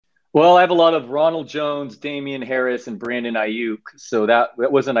Well, I have a lot of Ronald Jones, Damian Harris, and Brandon Ayuk, so that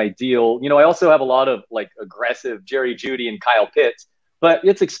wasn't ideal. I also have a lot of like aggressive Jerry Judy and Kyle Pitts, but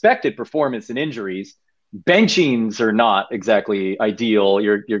it's expected performance and injuries. Benchings are not exactly ideal.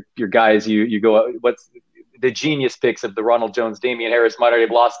 Your guys, you go. What's the genius picks of the Ronald Jones, Damian Harris might already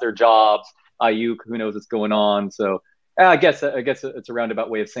have lost their jobs. Ayuk, who knows what's going on? So I guess it's a roundabout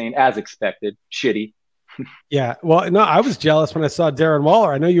way of saying as expected, shitty. Yeah. Well, no, I was jealous when I saw Darren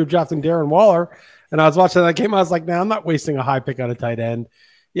Waller. I know you were drafting Darren Waller, and I was watching that game. I was like, nah, I'm not wasting a high pick on a tight end.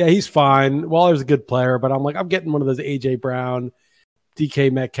 Yeah, he's fine. Waller's a good player, but I'm like, I'm getting one of those A.J. Brown,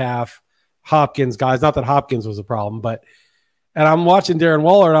 DK Metcalf, Hopkins guys. Not that Hopkins was a problem, and I'm watching Darren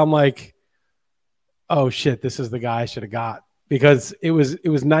Waller, and I'm like, oh, shit, this is the guy I should have got. Because it was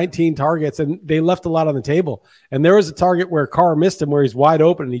 19 targets, and they left a lot on the table. And there was a target where Carr missed him, where he's wide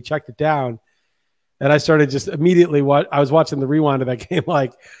open, and he checked it down. And I started just immediately I was watching the rewind of that game.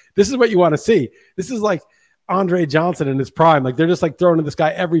 Like, this is what you want to see. This is like Andre Johnson in his prime. Like, they're just like throwing to this guy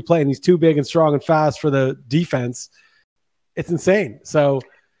every play, and he's too big and strong and fast for the defense. It's insane. So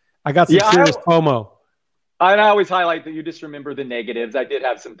I got some serious FOMO. I always highlight that you just remember the negatives. I did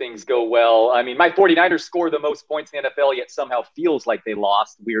have some things go well. I mean, my 49ers score the most points in the NFL, yet somehow feels like they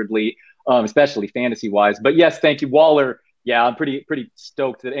lost weirdly, especially fantasy-wise. But yes, thank you, Waller. Yeah, I'm pretty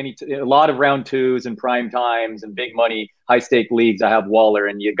stoked that a lot of round twos and prime times and big money, high stake leagues, I have Waller,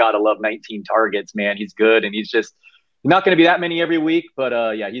 and you gotta love 19 targets, man. He's good, and he's just not going to be that many every week,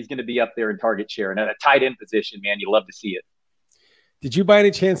 but yeah, he's going to be up there in target share and at a tight end position, man. You love to see it. Did you by any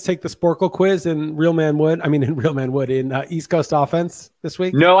chance take the Sporkle quiz in in East Coast offense this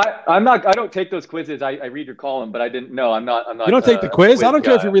week? No, I'm not. I don't take those quizzes. I read your column, but I didn't. No, I'm not. You don't take the quiz? I don't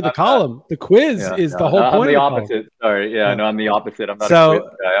care if you read the column. The quiz is the whole point. I'm the opposite. Sorry. Yeah, no, I'm the opposite. I'm not so, a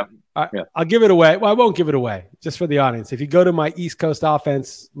quiz guy. I'll give it away. Well, I won't give it away, just for the audience. If you go to my East Coast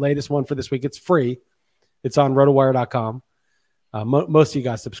offense latest one for this week, it's free. It's on rotowire.com. Most of you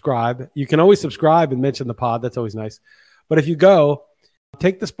guys subscribe. You can always subscribe and mention the pod. That's always nice. But if you go,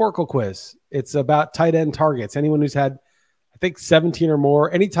 take the Sporkle quiz. It's about tight end targets. Anyone who's had, I think, 17 or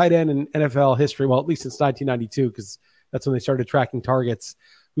more, any tight end in NFL history, well, at least since 1992, because that's when they started tracking targets,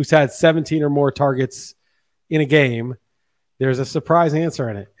 who's had 17 or more targets in a game, there's a surprise answer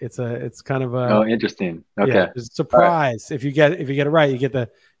in it. It's kind of a interesting. Okay, yeah, there's a surprise. Right. If you get it right, you get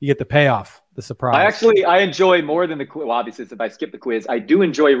the payoff. The surprise. I enjoy more than the quiz. Well, obviously, if I skip the quiz, I do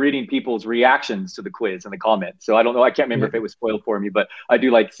enjoy reading people's reactions to the quiz and the comments. So I don't know. I can't remember if it was spoiled for me, but I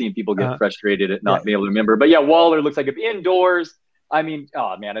do like seeing people get frustrated at not being able to remember. But yeah, Waller looks like if indoors. I mean,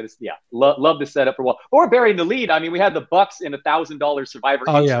 oh man, love the setup for Waller or burying the lead. I mean, we had the Bucks in $1,000 Survivor.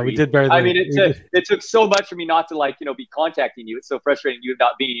 Oh yeah, we did bury the lead. I mean, it took so much for me not to be contacting you. It's so frustrating you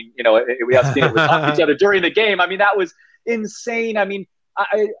not being, we have to be able to talk to each other during the game. I mean, that was insane. I mean,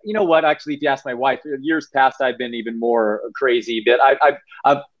 you know what? Actually, if you ask my wife, years past, I've been even more crazy.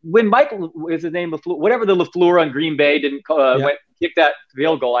 But when Michael is his name, whatever the LaFleur on Green Bay didn't kick that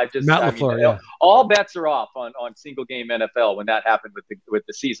field goal, all bets are off on single game NFL when that happened with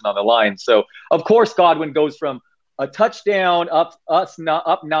the season on the line. So of course Godwin goes from a touchdown up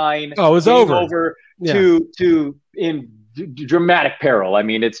 9. Oh, it was over to in dramatic peril. I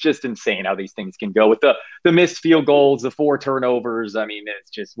mean, it's just insane how these things can go with the missed field goals, the 4 turnovers. I mean,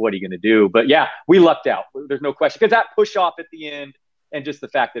 it's just, what are you going to do? But yeah, we lucked out. There's no question, because that push off at the end and just the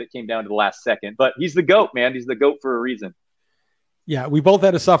fact that it came down to the last second. But he's the GOAT, man. He's the GOAT for a reason. Yeah, we both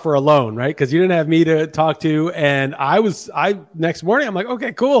had to suffer alone, right? Because you didn't have me to talk to. And next morning, I'm like,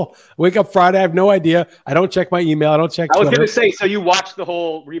 okay, cool. Wake up Friday. I have no idea. I don't check my email. I don't check Twitter. I was going to say, so you watched the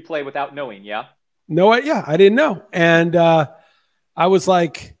whole replay without knowing, yeah? No, I didn't know. And I was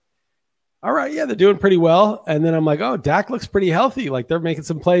like, all right, yeah, they're doing pretty well. And then I'm like, oh, Dak looks pretty healthy. Like, they're making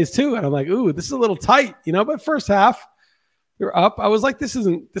some plays too. And I'm like, ooh, this is a little tight, but first half, they're up. I was like, this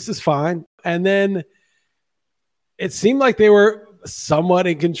is fine. And then it seemed like they were somewhat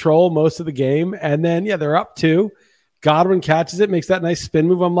in control most of the game. And then, yeah, they're up 2. Godwin catches it, makes that nice spin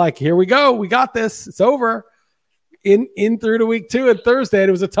move. I'm like, here we go. We got this. It's over. In through to week 2 and Thursday, and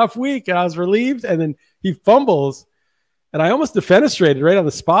it was a tough week, and I was relieved. And then he fumbles, and I almost defenestrated right on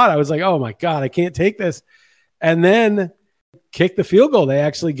the spot. I was like, "Oh my god, I can't take this!" And then kick the field goal. They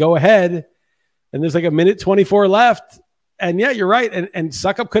actually go ahead, and there's like a minute 24 left. And yeah, you're right. And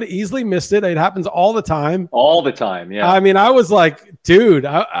Suckup could have easily missed it. It happens all the time. All the time, yeah. I mean, I was like, dude,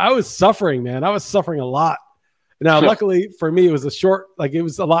 I was suffering, man. I was suffering a lot. Now, luckily for me, it was it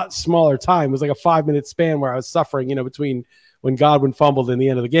was a lot smaller time. It was like a 5-minute span where I was suffering, between when Godwin fumbled and the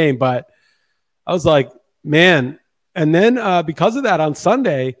end of the game. But I was like, man. And then because of that on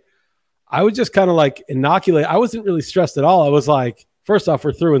Sunday, I was just kind of like inoculate. I wasn't really stressed at all. I was like, first off,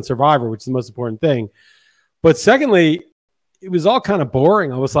 we're through in Survivor, which is the most important thing. But secondly, it was all kind of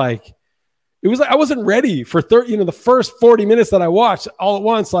boring. I was like, I wasn't ready for the first 40 minutes that I watched all at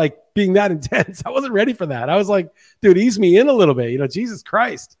once, like being that intense. I wasn't ready for that. I was like, dude, ease me in a little bit, Jesus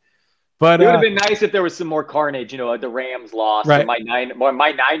Christ. But it would have been nice if there was some more carnage. The Rams lost. Right.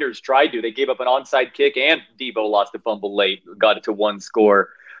 My Niners tried to. They gave up an onside kick, and Debo lost a fumble late, got it to one score.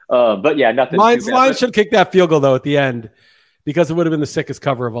 But yeah, nothing. Lions should kick that field goal though at the end, because it would have been the sickest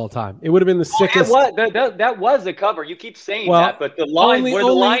cover of all time. It would have been the sickest. That was a cover. You keep saying that, but the line the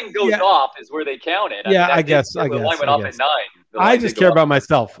line goes off is where they count it. I guess. The line went off at 9. I just care about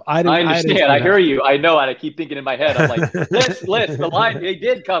myself. I understand. I hear you. I know. And I keep thinking in my head, I'm like, list. The line, they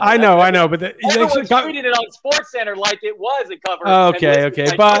did cover. I know. But everyone's treating it on SportsCenter like it was a cover.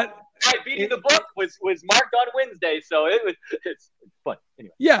 Okay. But beating the book was marked on Wednesday, so it's fun.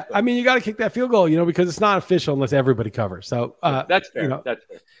 Anyway. Yeah, I mean, you got to kick that field goal, because it's not official unless everybody covers. So that's fair. That's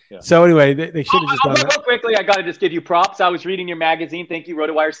fair. Yeah. So anyway, they should have just done that. Real quickly, I got to just give you props. I was reading your magazine. Thank you,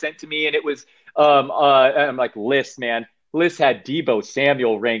 RotoWire sent to me, and it was I'm like, Liss, man. Liss had Debo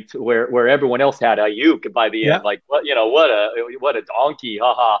Samuel ranked where everyone else had Ayuk by the end. Like, what a donkey,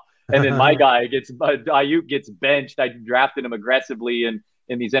 haha. And then my guy Ayuk gets benched. I drafted him aggressively in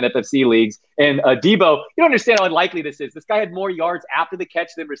these NFFC leagues. And Debo, you don't understand how unlikely this is. This guy had more yards after the catch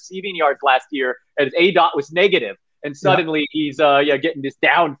than receiving yards last year, and his ADOT was negative. And suddenly he's getting this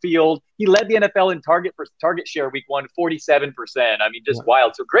downfield. He led the NFL in target share week 1, 47%. I mean, just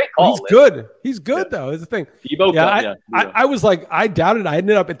wild. So great call. He's good though. Is the thing. Debo. I was like, I doubted. I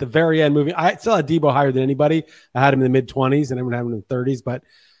ended up at the very end moving. I still had Debo higher than anybody. I had him in the mid-20s, and everyone had him in the 30s. But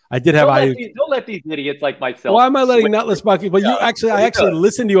I did have Ayuk. Don't let these idiots like myself. Why am I letting nutless Bucky? But I actually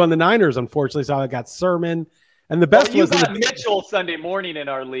listened to you on the Niners, unfortunately. So I got Sermon. And the best was Mitchell Sunday morning in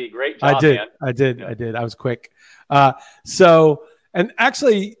our league. Great job, man. I did. I was quick. And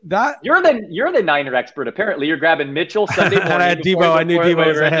actually that you're the Niner expert. Apparently you're grabbing Mitchell Sunday morning. And I had Debo. I knew Debo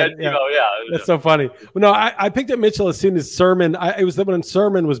was ahead. Yeah. That's so funny. Well, no, I picked up Mitchell as soon as Sermon. It was when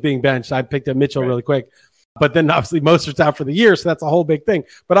Sermon was being benched. I picked up Mitchell really quick. But then obviously Mostert's out for the year, so that's a whole big thing.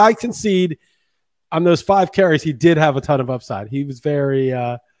 But I concede on those 5 carries, he did have a ton of upside. He was very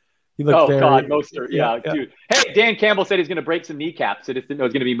he looked God, Mostert. Yeah, dude. Hey, Dan Campbell said he's going to break some kneecaps. I just didn't know it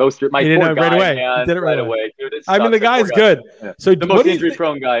was going to be Mostert. He did it right away. Man. He did it right away. Dude, I mean, the guy's good. Yeah. So the most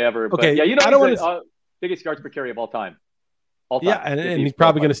injury-prone guy ever. But okay, yeah, I don't want biggest yards per carry of all time. Yeah, and he's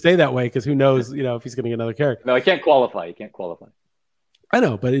probably going to stay that way because who knows, if he's going to get another carry. No, he can't qualify. I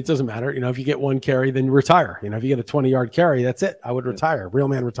know, but it doesn't matter. If you get one carry, then you retire. If you get a 20-yard carry, that's it. I would retire. Real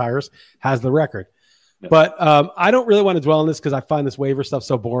man retires, has the record. Yeah. But I don't really want to dwell on this because I find this waiver stuff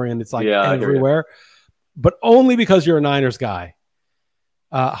so boring. It's like everywhere. But only because you're a Niners guy.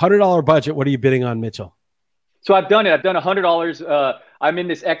 $100 budget. What are you bidding on Mitchell? So I've done it. I've done $100. I'm in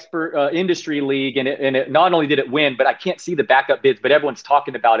this expert industry league, and it not only did it win, but I can't see the backup bids, but everyone's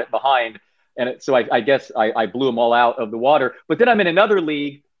talking about it behind. And so I guess I blew them all out of the water. But then I'm in another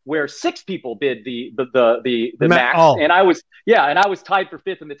league where 6 people bid the max, and I was tied for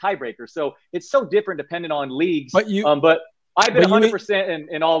 5th in the tiebreaker. So it's so different depending on leagues. But I bid 100%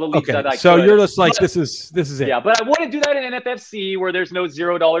 in all the leagues that I could. So you're just like, this is it. Yeah, but I wouldn't do that in NFFC where there's no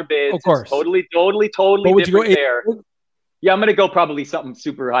 $0 bids. Of course, it's totally different there. Yeah, I'm going to go probably something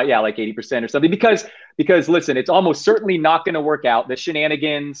super high. Yeah, like 80% or something. Because listen, it's almost certainly not going to work out. The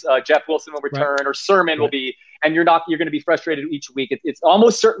shenanigans, Jeff Wilson will return or Sermon will be, and you're going to be frustrated each week. It's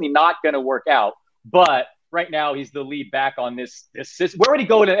almost certainly not going to work out. But right now, he's the lead back on this. Where would he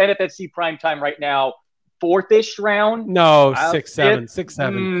go in NFFC prime time right now? 4th-ish round? No, 6, 7. 6,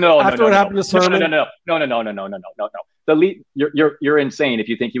 7. No. After what happened to Sermon? No. The lead, you're insane if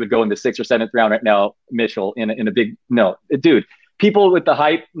you think he would go in the 6th or 7th round right now, Mitchell, in a big dude. People with the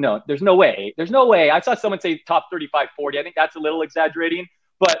hype, no, there's no way. I saw someone say top 35, 40. I think that's a little exaggerating.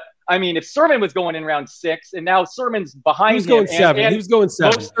 But I mean, if Sermon was going in round 6, and now Sermon's behind him, he was going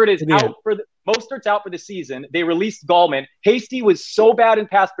 7. Mostert's out for the season. They released Gallman. Hasty was so bad in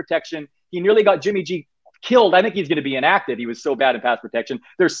pass protection, he nearly got Jimmy G killed. I think he's going to be inactive. He was so bad in pass protection.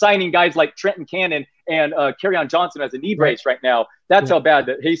 They're signing guys like Trenton Cannon and Kerryon Johnson as a knee brace right now. That's how bad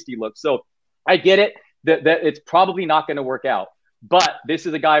that Hasty looks. So I get it that it's probably not going to work out. But this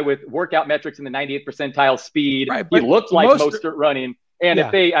is a guy with workout metrics in the 98th percentile speed. Right, he looked like Mostert running. And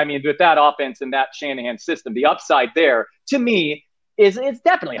with that offense and that Shanahan system, the upside there, to me, it's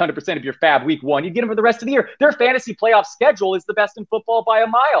definitely 100% of your fab week 1. You get them for the rest of the year. Their fantasy playoff schedule is the best in football by a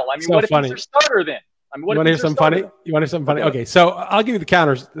mile. I mean, what if he's their starter then? You want to hear something funny? Okay, so I'll give you the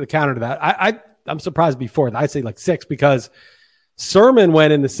counter to that. I'm surprised before that. I'd say like 6 because Sermon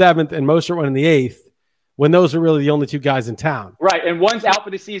went in the 7th and Mostert went in the 8th when those are really the only two guys in town. Right. And one's out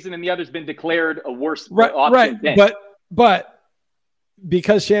for the season and the other's been declared a worse option. Right. But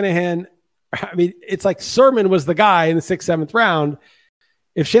because Shanahan, I mean, it's like Sermon was the guy in the 6th, 7th round.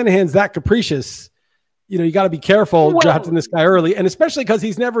 If Shanahan's that capricious, you got to be careful drafting this guy early. And especially because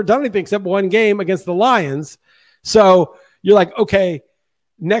he's never done anything except one game against the Lions. So you're like, okay,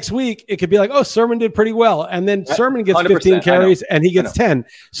 next week it could be like, oh, Sermon did pretty well. And then Sermon gets 15 carries and he gets 10.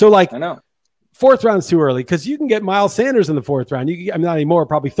 So like, 4th round's too early because you can get Miles Sanders in the 4th round. Not anymore,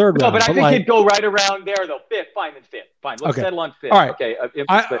 probably 3rd round. No, but I think he'd go right around there, though. 5th, fine. Fine. Let's settle on 5th. All right. Okay.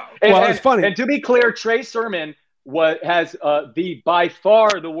 It's funny. And to be clear, Trey Sermon has by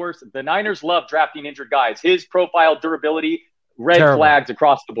far the worst. The Niners love drafting injured guys. His profile, durability, red flags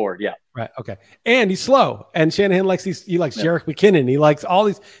across the board. Yeah. Right. Okay. And he's slow. And Shanahan likes these. He likes Jerick McKinnon. He likes all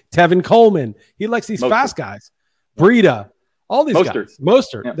these Tevin Coleman. He likes these fast guys. Breida. All these guys.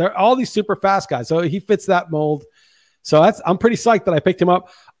 Mostert. Yeah. They're all these super fast guys. So he fits that mold. So I'm pretty psyched that I picked him up.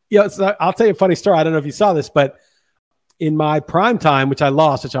 I'll tell you a funny story. I don't know if you saw this, but in my prime time, which I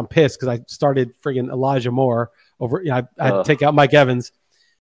lost, which I'm pissed because I started friggin' Elijah Moore over. I had to take out Mike Evans.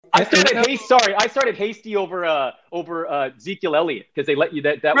 I started Hasty over Ezekiel Elliott because they let you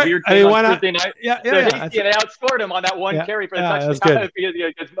that right. weird thing on Thursday night. Hasty and I outscored him on that one carry for the touchdown.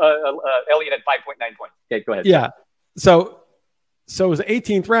 Elliott had 5.9 points. Okay, go ahead. Yeah. So it was the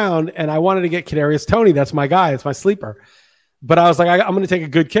 18th round, and I wanted to get Kadarius Toney. That's my guy. It's my sleeper. But I was like, I'm going to take a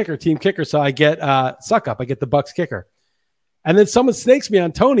good kicker, team kicker. So I get Suckup. I get the Bucs kicker. And then someone snakes me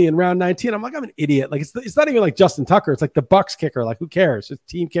on Toney in round 19. I'm like, I'm an idiot. Like it's not even like Justin Tucker. It's like the Bucs kicker. Like who cares? It's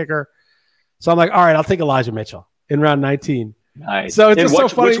team kicker. So I'm like, all right, I'll take Elijah Mitchell in round 19. Nice. So it's so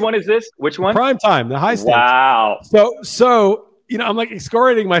funny. Which one is this? Which one? Prime time, the high stakes. Wow. So I'm like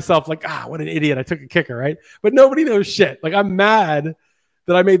excoriating myself, like, what an idiot. I took a kicker, right? But nobody knows shit. Like, I'm mad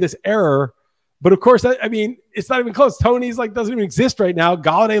that I made this error. But of course, I mean, it's not even close. Toney's like doesn't even exist right now.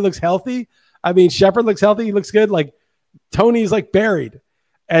 Galladay looks healthy. I mean, Shepard looks healthy. He looks good. Like, Toney's like buried.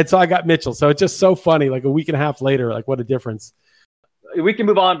 And so I got Mitchell. So it's just so funny. Like a week and a half later, like what a difference. We can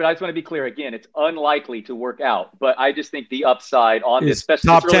move on, but I just want to be clear again. It's unlikely to work out, but I just think the upside on this, especially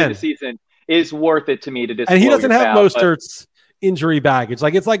top early 10 in the season, is worth it to me to just. And he doesn't have Mostert's injury baggage.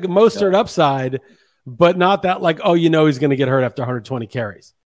 Like it's like Mostert upside, but not that like, he's going to get hurt after 120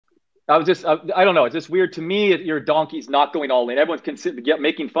 carries. I don't know. It's just weird to me. Your donkey's not going all in. Everyone's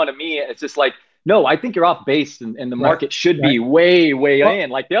making fun of me. It's just like, no, I think you're off base and the market should be way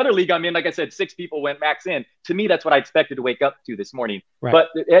in. Like the other league I'm in, like I said, 6 people went max in. To me, that's what I expected to wake up to this morning. Right. But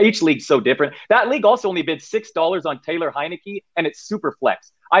each league's so different. That league also only bid $6 on Taylor Heineke, and it's super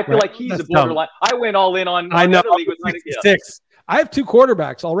flex. I feel like he's a borderline. I went all in on I know. The other league with Heineke. I have 2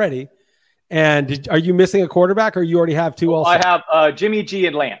 quarterbacks already. And are you missing a quarterback, or you already have 2 also? I have Jimmy G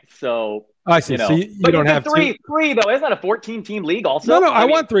and Lance. So I see. So you don't have three though. Isn't that a 14-team league also? No, I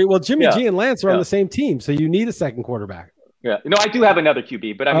want 3. Well, Jimmy G and Lance are on the same team, so you need a second quarterback. Yeah. No, I do have another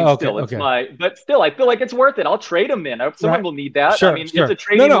QB, but I mean, still, I feel like it's worth it. I'll trade him in. Someone will need that. Sure, it's a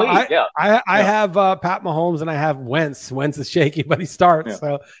trading league. I have Pat Mahomes and I have Wentz. Wentz is shaky, but he starts,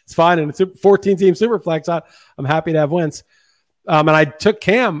 so it's fine. And it's a 14-team superflex. I'm happy to have Wentz. And I took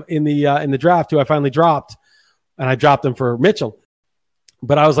Cam in the draft, who I finally dropped, and I dropped him for Mitchell.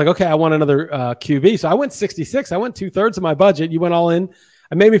 But I was like, okay, I want another QB. So I went 66. I went 2/3 of my budget. You went all in.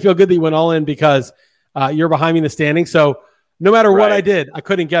 It made me feel good that you went all in because you're behind me in the standing. So no matter what I did, I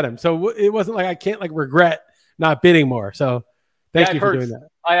couldn't get him. So it wasn't like I can't regret not bidding more. So thank you for doing that.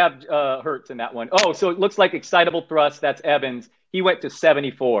 I have Hurts in that one. Oh, so it looks like excitable thrust. That's Evans. He went to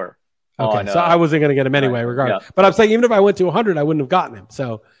 74. Okay, so I wasn't going to get him anyway, regardless. Yeah. But I'm saying even if I went to 100, I wouldn't have gotten him.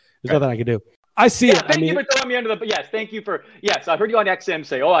 So there's nothing I could do. I see it. Thank you for throwing me under the. Yes, thank you for. Yes, I heard you on XM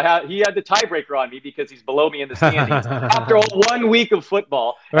say, he had the tiebreaker on me because he's below me in the standings after 1 week of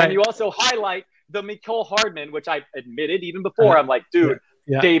football. Right. And you also highlight the Mecole Hardman, which I admitted even before. I'm like, dude,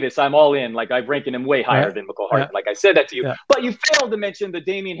 Davis, I'm all in. Like I'm ranking him way higher than Mecole Hardman. Like I said that to you, but you failed to mention the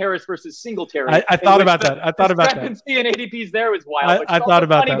Damian Harris versus Singletary. I thought about that. I thought about that. Discrepancy in ADPs there was wild. I thought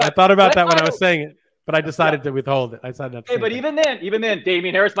about that. I thought about that when I was saying it. But I decided to withhold it. I decided not to. Hey, but even then,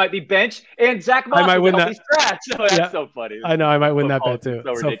 Damian Harris might be bench, and Zach Moss might win that. Scratch. So that's so funny. I know I might win that bet too.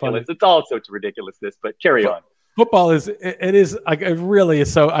 So ridiculous. It's all such ridiculousness. But carry on. Football is like it really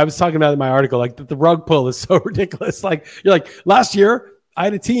is so. I was talking about it in my article. Like the rug pull is so ridiculous. Like you're like last year, I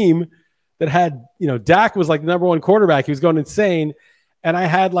had a team that had Dak was like the number 1 quarterback. He was going insane, and I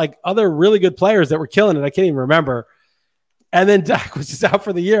had like other really good players that were killing it. I can't even remember. And then Dak was just out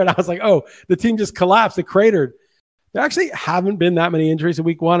for the year. And I was like, the team just collapsed. It cratered. There actually haven't been that many injuries in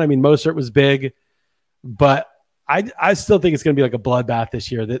week 1. I mean, Mostert was big, but I still think it's going to be like a bloodbath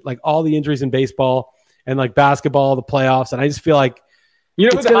this year, that like all the injuries in baseball. and like basketball, the playoffs. And I just feel like, you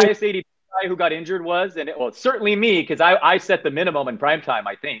know, who the highest ADP guy who got injured was? And it's certainly me, because I set the minimum in prime time,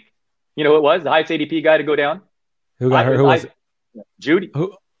 I think. You know, it was the highest ADP guy to go down. Who got hurt? Who was it? Judy.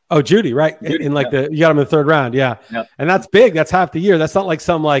 Oh, Judy, right? Judy, in like you got him in the third round, yeah. And that's big. That's half the year. That's not like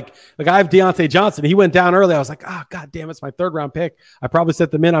some like I have Deontay Johnson. He went down early. I was like, god damn, it's my third round pick. I probably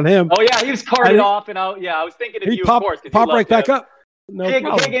set them in on him. Oh yeah, he was carted off, and I was thinking of you, of course. Pop right back up. No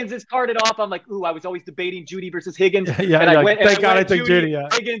Higgins is carted off. I'm like, I was always debating Judy versus Higgins. Thank God I took Judy. Yeah.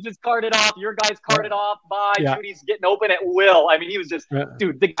 Higgins is carted off. Your guy's carted off. Bye. Yeah. Judy's getting open at will. I mean, he was just,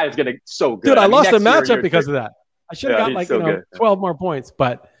 dude, the guy's going to so good. Dude, I lost the matchup because of that. I should have got 12 more points,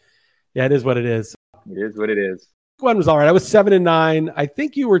 but yeah, it is what it is. It is what it is. One was all right. I was 7-9. I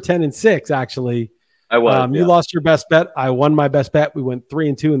think you were 10-6, actually. I was. You lost your best bet. I won my best bet. We went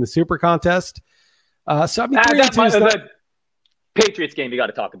 3-2 in the super contest. So I mean, 3-2. Patriots game you got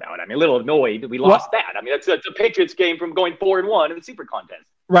to talk about. I mean, a little annoyed that we lost that. I mean, it's a Patriots game from going 4-1 in the super contest.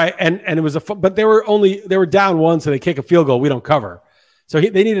 Right, and it was but they were down one, so they kick a field goal. We don't cover, so they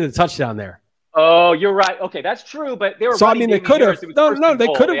needed a touchdown there. Oh, you're right. Okay, that's true. But they were. So I mean, they could have. No, they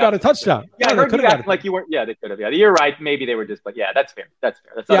could have got a touchdown. Yeah, I heard you act like you weren't. Yeah, they could have. Yeah, you're right. Maybe they were just. But yeah, that's fair. That's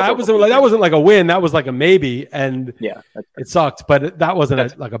fair. That wasn't like a win. That was like a maybe, and it sucked. But that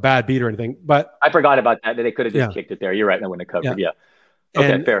wasn't like a bad beat or anything. But I forgot about that. They could have just kicked it there. You're right. That wouldn't have covered. Yeah.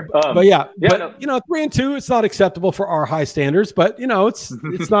 Okay, fair. But 3-2, it's not acceptable for our high standards. But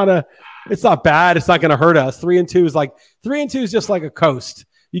it's not bad. It's not going to hurt us. 3-2 is like 3-2 is just like a coast.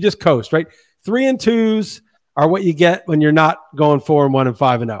 You just coast, right? 3-2s are what you get when you're not going 4-1 and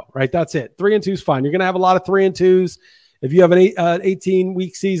 5-0, right? That's it. 3-2 is fine. You're going to have a lot of 3-2s. If you have an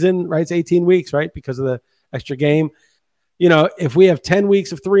 18-week season, right? It's 18 weeks, right? Because of the extra game. If we have 10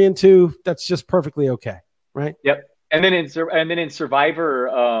 weeks of 3-2, that's just perfectly okay, right? Yep. And then in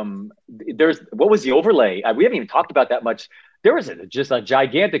Survivor, there's what was the overlay? We haven't even talked about that much. There was just a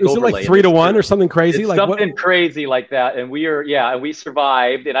gigantic overlay. Was it like 3-1 or something crazy? Like something crazy like that. And we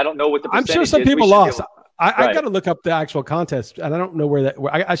survived. And I don't know what the percentage is. I'm sure some people lost. I got to look up the actual contest, and I don't know where that.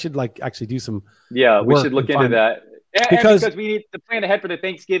 I should actually do some. Yeah, we should look into that. Because we need to plan ahead for the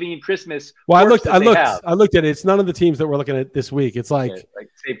Thanksgiving and Christmas. Well, I looked at it. It's none of the teams that we're looking at this week. It's like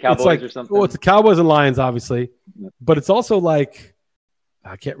save Cowboys or something. Well, it's the Cowboys and Lions, obviously, but it's also like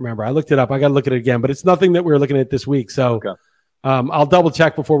I can't remember. I looked it up. I got to look at it again, but it's nothing that we're looking at this week. So I'll double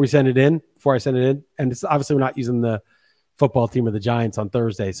check before I send it in. And it's obviously we're not using the football team of the Giants on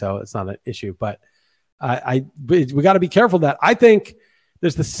Thursday, so it's not an issue. But we got to be careful that I think.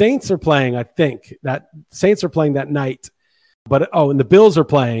 There's the Saints are playing. I think that Saints are playing that night, and the Bills are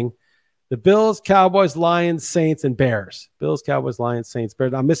playing. The Bills, Cowboys, Lions, Saints, and Bears. Bills, Cowboys, Lions, Saints,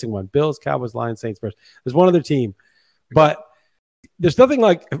 Bears. I'm missing one. Bills, Cowboys, Lions, Saints, Bears. There's one other team, but there's nothing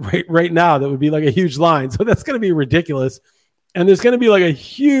like right now that would be like a huge line. So that's going to be ridiculous, and there's going to be like a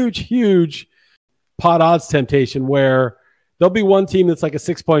huge pot odds temptation where there'll be one team that's like a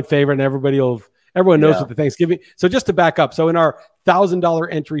 6-point favorite, and everyone knows what the Thanksgiving. So just to back up, so in our $1,000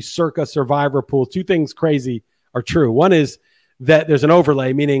 entry circa survivor pool, two things crazy are true. One is that there's an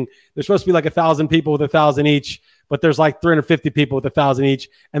overlay, meaning there's supposed to be like 1,000 people with 1,000 each, but there's like 350 people with 1,000 each,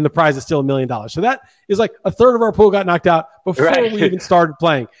 and the prize is still $1 million. So that is like a third of our pool got knocked out before we even started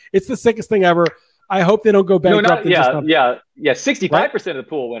playing. It's the sickest thing ever. I hope they don't go bankrupt. 65% of the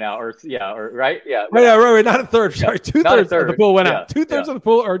pool went out, right. Not a third. Sorry, 2/3 of the pool went out. 2/3 of the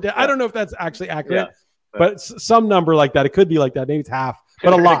pool, I don't know if that's actually accurate, but some number like that. It could be like that. Maybe it's half,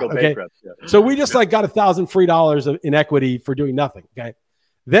 but a lot. Okay, so we just got $1,000 free in equity for doing nothing. Okay,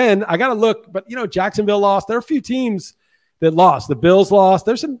 then I got to look, but Jacksonville lost. There are a few teams that lost. The Bills lost.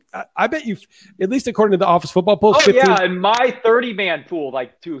 There's some. I bet you, at least according to the Office Football poll. In my 30-man pool,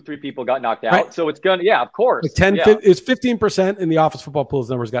 like 2-3 people got knocked out. Right. So it's gonna, of course. Like 10, it's 15% in the Office Football pool's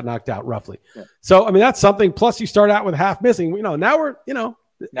numbers got knocked out roughly. Yeah. So I mean that's something. Plus you start out with half missing. Now we're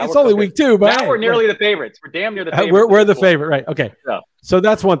it's only week 2, but now we're nearly the favorites. We're damn near the favorites. We're the favorite, right? Okay. Yeah. So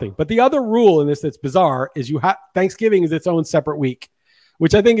that's one thing. But the other rule in this that's bizarre is Thanksgiving is its own separate week,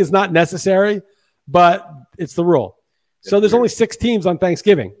 which I think is not necessary, but it's the rule. So there's only 6 teams on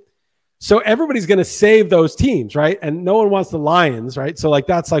Thanksgiving. So everybody's going to save those teams, right? And no one wants the Lions, right? So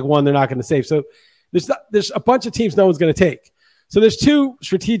that's like one they're not going to save. So there's a bunch of teams no one's going to take. So there's 2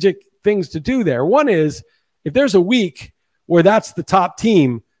 strategic things to do there. One is if there's a week where that's the top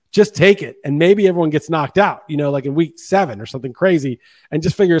team, just take it. And maybe everyone gets knocked out, like in week 7 or something crazy, and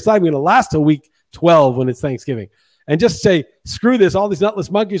just figure it's not going to last till week 12 when it's Thanksgiving. And just say, screw this. All these nutless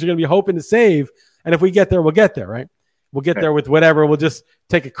monkeys are going to be hoping to save. And if we get there, we'll get there, right? We'll get there with whatever. We'll just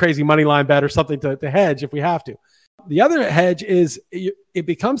take a crazy money line bet or something to hedge if we have to. The other hedge is it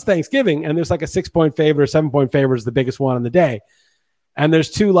becomes Thanksgiving and there's like a 6-point favorite or 7-point favorite is the biggest one on the day. And there's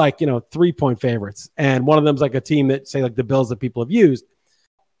two 3-point favorites. And one of them's like a team that say like the Bills that people have used.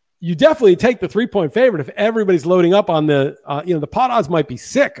 You definitely take the 3-point favorite if everybody's loading up on the pot odds might be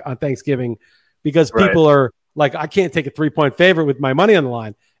sick on Thanksgiving because people are like, I can't take a 3-point favorite with my money on the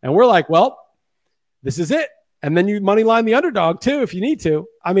line. And we're like, well, this is it. And then you money line the underdog too, if you need to.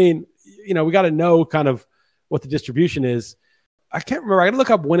 I mean, we got to know kind of what the distribution is. I can't remember. I got to look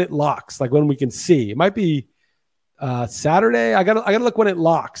up when it locks, like when we can see. It might be Saturday. I got to look when it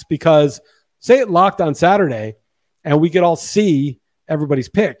locks because say it locked on Saturday and we could all see everybody's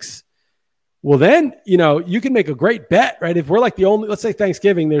picks. Well, then, you can make a great bet, right? If we're like the only, let's say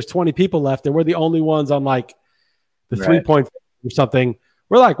Thanksgiving, there's 20 people left and we're the only ones on like the 3-point or something.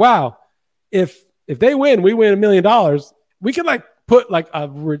 We're like, wow, if they win, we win $1 million. We could like put like a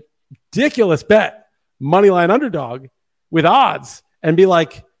ridiculous bet, money line underdog with odds and be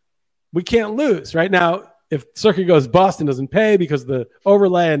like, we can't lose right now. If circuit goes bust and doesn't pay because of the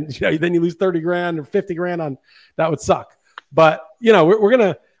overlay and then you lose 30 grand or 50 grand on that would suck. But we're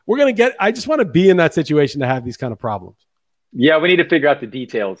going to get, I just want to be in that situation to have these kind of problems. Yeah. We need to figure out the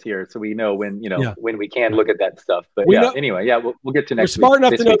details here. So we know when, when we can look at that stuff, but anyway, we'll get to next week. We're smart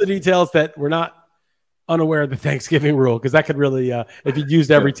enough to know the details that we're not unaware of the Thanksgiving rule. Cause that could really, if you used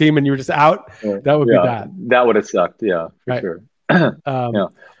every team and you were just out, that would be bad. That would have sucked. Yeah, for sure.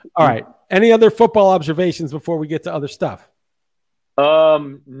 All right. Any other football observations before we get to other stuff?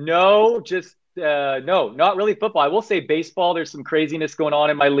 No, just no, not really football. I will say baseball. There's some craziness going on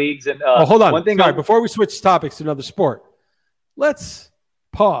in my leagues. And hold on. One thing, before we switch topics to another sport, let's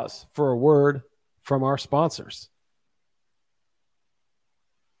pause for a word from our sponsors.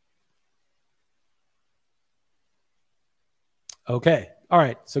 Okay. All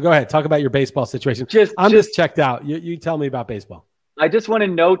right. So go ahead. Talk about your baseball situation. I'm just checked out. You tell me about baseball. I just want to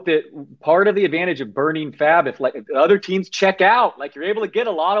note that part of the advantage of burning fab, if other teams check out, like you're able to get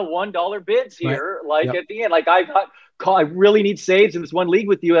a lot of $1 bids here. Right. At the end, like I got call, I really need saves in this one league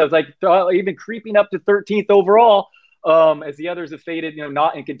with you. I was like even creeping up to 13th overall, as the others have faded,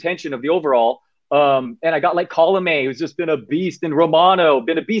 not in contention of the overall. And I got like Colomé, who's just been a beast, and Romano,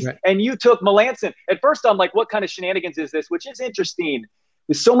 been a beast. Right. And you took Melanson. At first, I'm like, what kind of shenanigans is this? Which is interesting.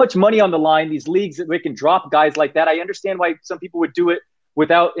 There's so much money on the line, these leagues that we can drop guys like that. I understand why some people would do it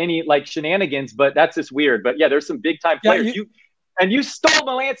without any like shenanigans, but that's just weird. But yeah, there's some big time players. You stole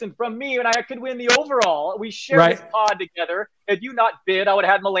Melanson from me and I could win the overall. We shared this pod together. Had you not bid, I would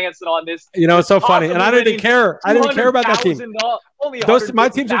have had Melanson on this. It's so funny. And I didn't even care. I didn't care about that team. My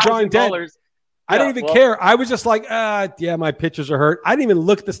teams are drawing dead. I didn't even care. I was just like, my pitchers are hurt. I didn't even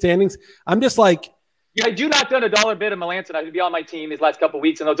look at the standings. I'm just like, had you not done $1 bid of Melanson, I would be on my team these last couple of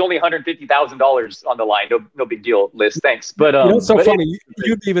weeks, and it was only $150,000 on the line. No big deal, Liz. Thanks. But it's so funny.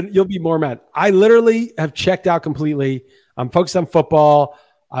 You'll be more mad. I literally have checked out completely. I'm focused on football.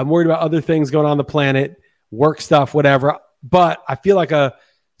 I'm worried about other things going on the planet, work stuff, whatever. But I feel like a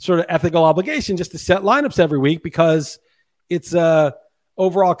sort of ethical obligation just to set lineups every week because it's a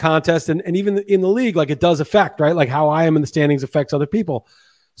overall contest, and even in the league, like it does affect, right? Like how I am in the standings affects other people.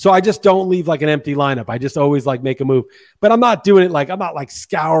 So I just don't leave like an empty lineup. I just always like make a move, but I'm not doing it like I'm not like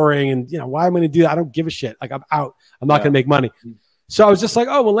scouring and why am I going to do that? I don't give a shit. Like I'm out. I'm not going to make money. So I was just like,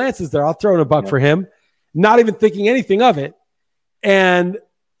 oh, well, Lance is there. I'll throw in a buck for him. Not even thinking anything of it. And,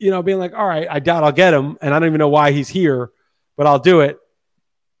 being like, all right, I doubt I'll get him. And I don't even know why he's here, but I'll do it.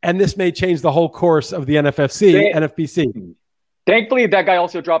 And this may change the whole course of the NFPC. Thankfully, that guy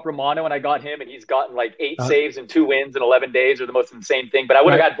also dropped Romano, and I got him, and he's gotten like 8 saves and 2 wins in 11 days, or the most insane thing. But I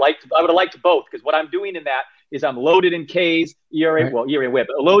would have liked both, because what I'm doing in that is I'm loaded in Ks, ERA WHIP,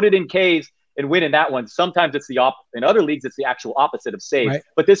 loaded in Ks and winning that one. Sometimes it's in other leagues, it's the actual opposite of saves. Right.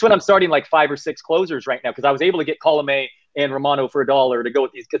 But this one, I'm starting like 5 or 6 closers right now, because I was able to get Colomé and Romano for $1 to go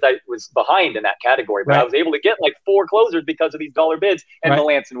with these, because I was behind in that category. But I was able to get like 4 closers because of these $1 bids, and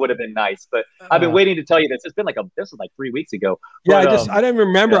Melanson would have been nice. But I've been waiting to tell you this. It's been this was like 3 weeks ago. But, I didn't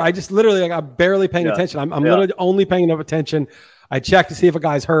remember. I just literally I'm barely paying attention. I'm literally only paying enough attention. I check to see if a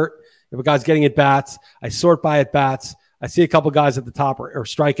guy's hurt, if a guy's getting at bats. I sort by at bats. I see a couple guys at the top or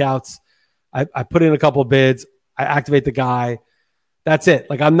strikeouts. I put in a couple of bids. I activate the guy. That's it.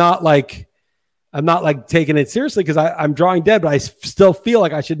 Like I'm not like taking it seriously because I'm drawing dead, but I still feel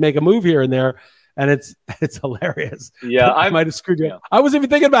like I should make a move here and there. And it's hilarious. Yeah. I might have screwed you. I wasn't even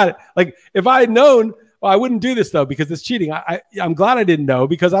thinking about it. Like if I had known, I wouldn't do this though, because it's cheating. I'm glad I didn't know,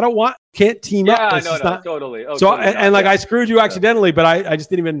 because I can't team up. Yeah, totally. Oh, so, totally I screwed you accidentally, but I just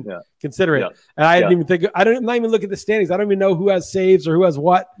didn't even consider it. And I didn't even think, I'm not even looking at the standings. I don't even know who has saves or who has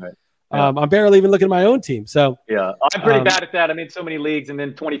what. Right. I'm barely even looking at my own team. So yeah, I'm pretty bad at that. I'm in so many leagues and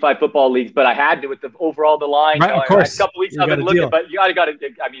then 25 football leagues, but I had to with the overall the line. Right, of course. A couple weeks I've been looking, but you got to.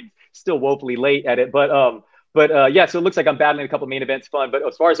 I mean, still woefully late at it, but yeah. So it looks like I'm battling a couple main events fun. But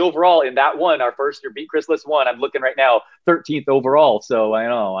as far as overall in that one, our first year beat Chris List one, I'm looking right now 13th overall. So I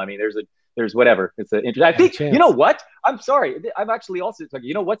know. I mean, there's whatever. It's an interesting. I think you know what? I'm sorry. I'm actually also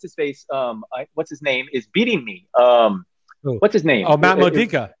you know what's his face? What's his name is beating me. What's his name? Oh, Matt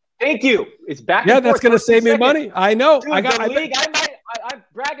Modica. Thank you. It's back. Yeah, that's going to save me money. I know. Dude, I'm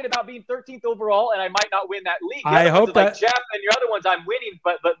bragging about being 13th overall, and I might not win that league. I hope that. Like Jeff and your other ones, I'm winning,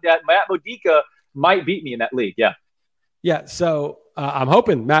 but that Matt Modica might beat me in that league. Yeah. Yeah. So I'm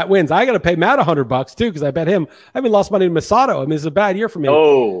hoping Matt wins. I got to pay Matt $100 too because I bet him. I haven't lost money to Masato. I mean, it's a bad year for me.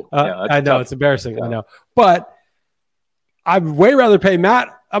 Oh, I know it's embarrassing. Yeah. I know, but I'd way rather pay Matt.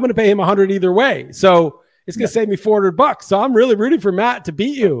 I'm going to pay him 100 either way. So. It's going to save me $400. So I'm really rooting for Matt to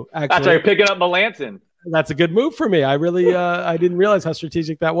beat you. Actually, that's why you're picking up Melanson. That's a good move for me. I really, I didn't realize how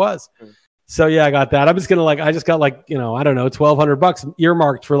strategic that was. So yeah, I got that. I'm just going to I just got I don't know, $1,200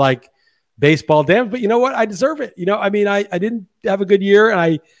 earmarked for baseball damage. But you know what? I deserve it. I mean, I didn't have a good year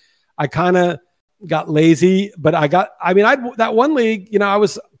and I kind of got lazy, but I that one league, I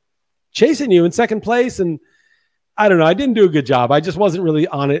was chasing you in second place and I don't know. I didn't do a good job. I just wasn't really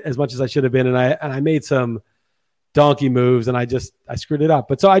on it as much as I should have been. And I made some donkey moves and I screwed it up.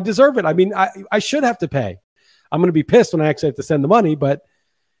 But so I deserve it. I mean, I should have to pay. I'm going to be pissed when I actually have to send the money. But,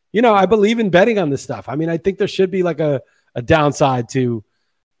 I believe in betting on this stuff. I mean, I think there should be a downside to,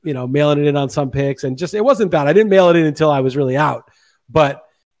 mailing it in on some picks. And it wasn't bad. I didn't mail it in until I was really out. But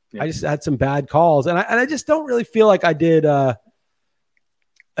I just had some bad calls. And I just don't really feel like I did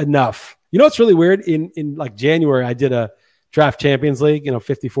enough. It's really weird. In January, I did a draft Champions League,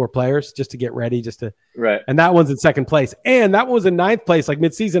 54 players just to get ready, right. And that one's in second place. And that one was in ninth place,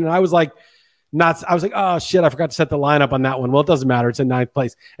 midseason. And I was like, oh shit, I forgot to set the lineup on that one. Well, it doesn't matter. It's in ninth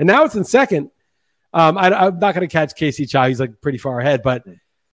place. And now it's in second. I'm not going to catch Casey Chow. He's pretty far ahead, but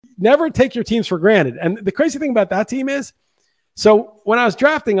never take your teams for granted. And the crazy thing about that team is, so when I was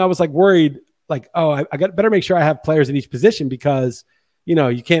drafting, I was worried, I better make sure I have players in each position because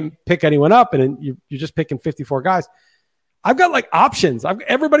you can't pick anyone up and you're just picking 54 guys. I've got options.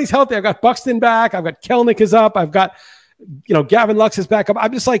 Everybody's healthy. I've got Buxton back. I've got Kelnick is up. I've got, Gavin Lux is back up.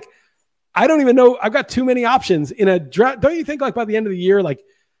 I'm just I don't even know. I've got too many options in a draft. Don't you think by the end of the year,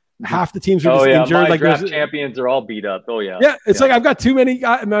 half the teams are just injured? My draft champions are all beat up. Oh yeah. Yeah. It's I've got too many.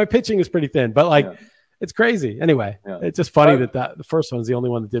 My pitching is pretty thin, but it's crazy. Anyway, it's just funny that the first one is the only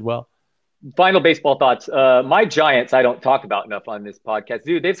one that did well. Final baseball thoughts. My Giants, I don't talk about enough on this podcast.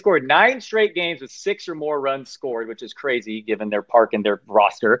 Dude, they've scored 9 straight games with 6 or more runs scored, which is crazy given their park and their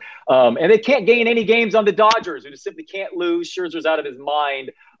roster. And they can't gain any games on the Dodgers, who just simply can't lose. Scherzer's out of his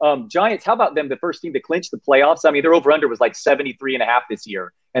mind. Giants, how about them, the first team to clinch the playoffs? I mean, their over-under was 73.5 this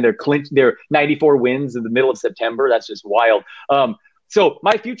year, and they're 94 wins in the middle of September. That's just wild. So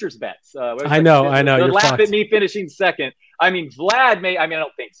my futures bets. I know. You're laughing at me finishing second. I mean, Vlad I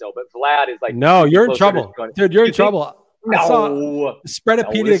don't think so, but Vlad is no, you're in trouble. Dude, you're in trouble. No. I saw the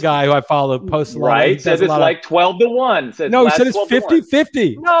Spreadopedia guy who I follow post a lot. Right. Says it's 12-1. No, he said it's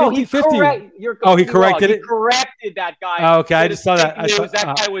 50-50. No, 50-50. He corrected it. He corrected that guy. Oh, okay, I just saw that.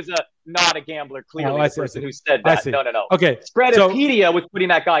 That guy was not a gambler, clearly, the person who said that. No. Okay. Spreadopedia was putting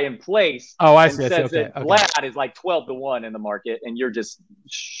that guy in place. Oh, I see. Says that Vlad is 12-1 in the market, and you're just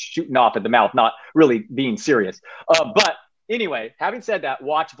shooting off at the mouth, not really being serious. But anyway, having said that,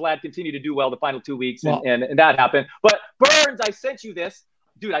 watch Vlad continue to do well the final 2 weeks, and that happened. But Burns, I sent you this.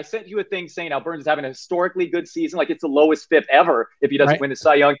 Dude, I sent you a thing saying how Burns is having a historically good season. It's the lowest FIP ever if he doesn't win the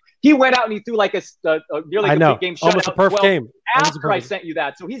Cy Young. He went out and he threw a nearly complete game shutout. Almost a perfect game. After I sent you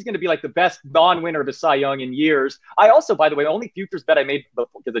that. So he's going to be the best non-winner of a Cy Young in years. I also, by the way, the only futures bet I made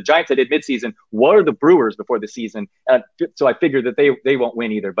because the Giants I did midseason were the Brewers before the season. So I figured that they won't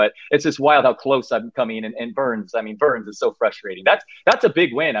win either. But it's just wild how close I'm coming. And Burns, Burns is so frustrating. That's a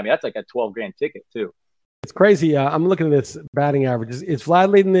big win. That's a $12,000 ticket too. It's crazy. I'm looking at this batting average. Is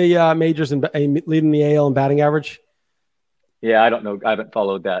Vlad leading the majors and leading the AL in batting average? Yeah, I don't know. I haven't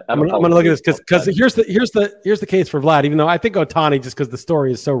followed that. I'm going to look at this because here's the case for Vlad. Even though I think Ohtani, just because the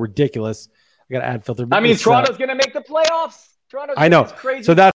story is so ridiculous, I got to add filter. Toronto's going to make the playoffs. I know. Crazy.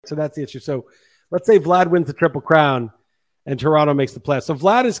 So that's the issue. So let's say Vlad wins the Triple Crown and Toronto makes the playoffs. So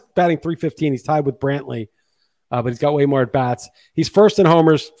Vlad is batting .315. He's tied with Brantley, but he's got way more at bats. He's first in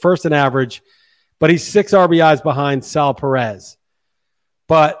homers, first in average. But he's 6 RBIs behind Sal Perez.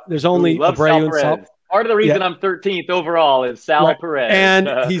 But there's only Abreu and Sal. Part of the reason I'm 13th overall is Sal Perez. And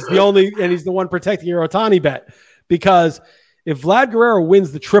he's the one protecting your Ohtani bet. Because if Vlad Guerrero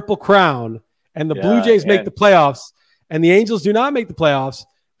wins the Triple Crown and the Blue Jays make the playoffs and the Angels do not make the playoffs,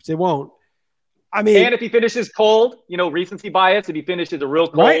 which they won't. I mean, and if he finishes cold, recency bias, if he finishes a real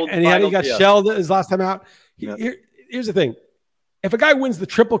cold, right? And he got shelled his last time out. Here's the thing. If a guy wins the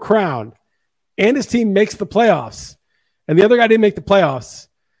Triple Crown and his team makes the playoffs and the other guy didn't make the playoffs,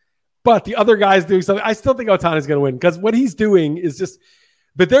 but the other guy's doing something, I still think Ohtani's going to win because what he's doing is just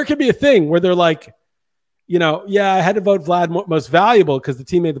 – but there could be a thing where they're like, I had to vote Vlad most valuable because the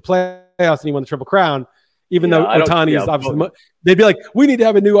team made the playoffs and he won the Triple Crown, even though Ohtani is obviously they'd be like, we need to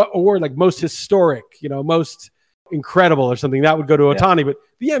have a new award like most historic, most incredible or something. That would go to Ohtani. But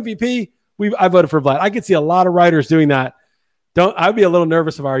the MVP, I voted for Vlad. I could see a lot of writers doing that. I'd be a little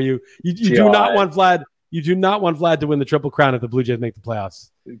nervous if I were you. You do not want Vlad. You do not want Vlad to win the Triple Crown if the Blue Jays make the playoffs.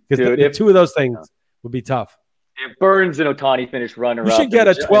 Because the two of those things would be tough. If Burns and Ohtani finish runner-up, you should get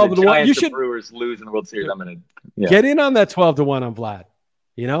a 12-1. You should Brewers lose in the World Series. I'm gonna get in on that 12-1 on Vlad.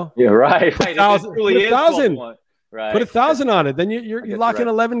 Yeah, right. Put 1,000. Right. Put 1,000 on it. Then you lock in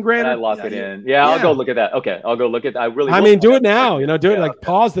 11 grand. I lock it in. Yeah, I'll go look at that. Okay, I'll go look at that. Do it now. Do it like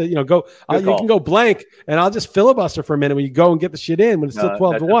pause the. Go. You can go blank, and I'll just filibuster for a minute when you go and get the shit in when it's still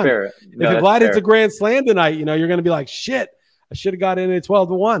 12-1. If Vlad hits a grand slam tonight, you're going to be like, shit, I should have got in at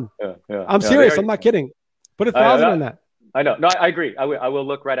 12-1. I'm serious. I'm not kidding. Put 1,000 on that. I know. No, I agree. I will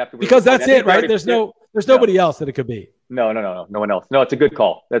look right after. Because that's it, right? There's nobody else that it could be. No one else. No, it's a good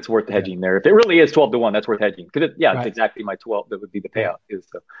call. That's worth hedging there. If it really is 12-1, that's worth hedging. Because it's exactly my 12. That would be the payout.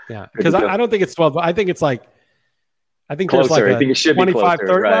 Because I don't think it's 12. I think it's like, I think closer. There's like I think it should 25, be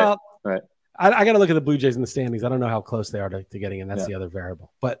closer. 30. Right. Well, I got to look at the Blue Jays in the standings. I don't know how close they are to getting in. That's the other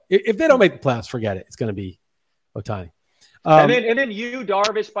variable. But if they don't make the playoffs, forget it. It's going to be Ohtani. And then you,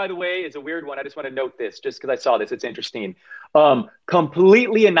 Darvish, by the way, is a weird one. I just want to note this just because I saw this. It's interesting.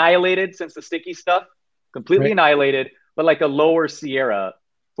 Completely annihilated since the sticky stuff. Completely annihilated, but like a lower Sierra.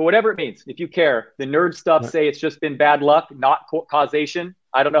 For whatever it means, if you care, the nerd stuff say it's just been bad luck, not causation.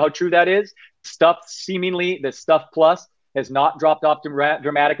 I don't know how true that is. The stuff plus has not dropped off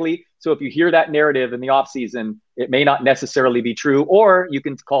dramatically. So if you hear that narrative in the offseason, it may not necessarily be true, or you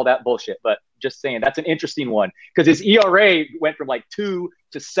can call that bullshit. But just saying, that's an interesting one because his ERA went from like 2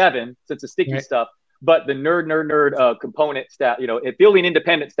 to 7 since the sticky stuff. But the nerd component stat, fielding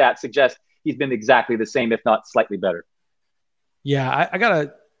independent stat suggests he's been exactly the same, if not slightly better. Yeah, I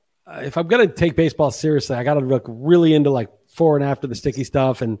gotta. If I'm gonna take baseball seriously, I gotta look really into like before and after the sticky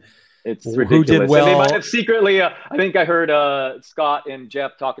stuff and it's ridiculous. Who did well? And they might have secretly. I think I heard Scott and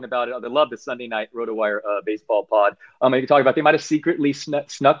Jeff talking about it. They love the Sunday night RotoWire baseball pod. They talk about they might have secretly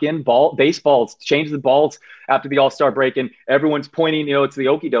snuck in baseballs, changed the balls after the All-Star break, and everyone's pointing. It's the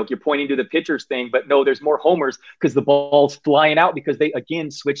okie doke. You're pointing to the pitchers thing, but no, there's more homers because the ball's flying out because they again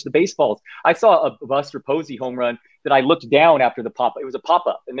switched the baseballs. I saw a Buster Posey home run that I looked down after the pop. It was a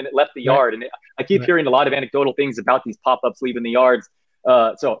pop-up, and then it left the yard. And I keep hearing a lot of anecdotal things about these pop-ups leaving the yards.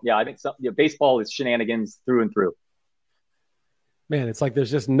 I think baseball is shenanigans through and through. Man, it's like there's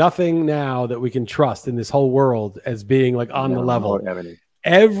just nothing now that we can trust in this whole world as being like on the level.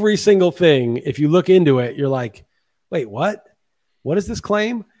 Every single thing, if you look into it, you're like, wait, what? What is this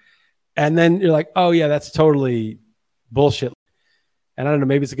claim? And then you're like, oh yeah, that's totally bullshit. And I don't know,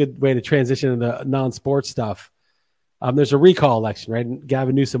 maybe it's a good way to transition into the non-sports stuff. There's a recall election, right? And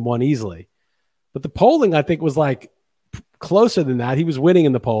Gavin Newsom won easily. But the polling, I think, was like closer than that. He was winning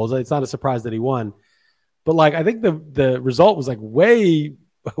in the polls. It's not a surprise that he won. But like, I think the result was like way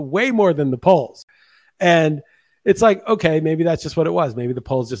more than the polls. And it's like, okay, maybe that's just what it was. Maybe the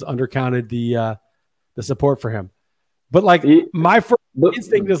polls just undercounted the support for him. But like my first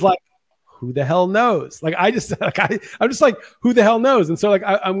instinct is like, who the hell knows? Like I'm just like, who the hell knows? And so like,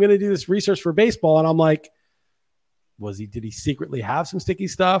 I'm going to do this research for baseball. And I'm like, did he secretly have some sticky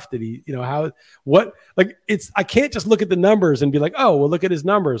stuff? Did he, I can't just look at the numbers and be like, oh, well, look at his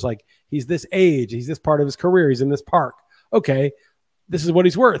numbers. Like he's this age, he's this part of his career, he's in this park. Okay. This is what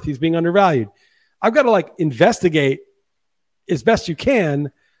he's worth. He's being undervalued. I've got to like investigate as best you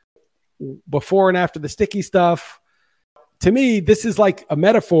can before and after the sticky stuff. To me, this is like a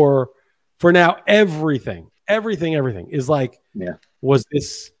metaphor for now. Everything is like, was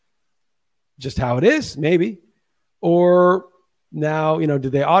this just how it is? Maybe. Or now,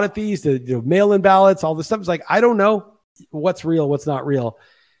 did they audit these? Did mail-in ballots? All this stuff. It's like, I don't know what's real, what's not real.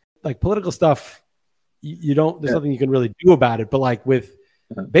 Like political stuff, there's nothing you can really do about it. But like with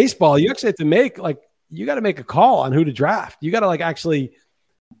baseball, you actually have to you got to make a call on who to draft. You got to like actually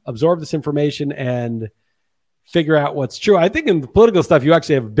absorb this information and figure out what's true. I think in the political stuff, you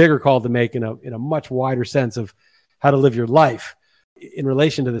actually have a bigger call to make in a much wider sense of how to live your life in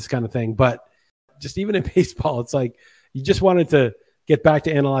relation to this kind of thing. But just even in baseball, it's like You just wanted to get back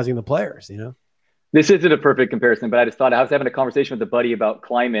to analyzing the players, you know? This isn't a perfect comparison, but I just thought I was having a conversation with a buddy about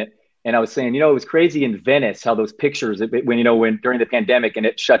climate. And I was saying, it was crazy in Venice, how those pictures, when during the pandemic and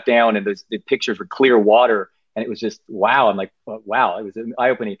it shut down and the pictures were clear water. And it was just, wow. I'm like, wow, it was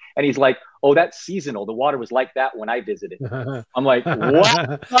eye-opening. And he's like, oh, that's seasonal. The water was like that when I visited. I'm like, what?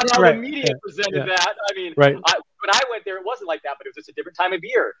 Not how the media presented that. I mean, when I went there, it wasn't like that, but it was just a different time of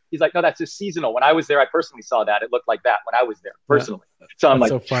year. He's like, no, that's just seasonal. When I was there, I personally saw that. It looked like that when I was there personally. So I'm like,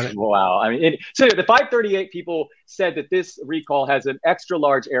 so funny. Wow. I mean, so the 538 people said that this recall has an extra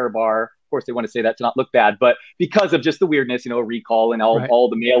large error bar. Of course, they want to say that to not look bad, but because of just the weirdness, a recall and all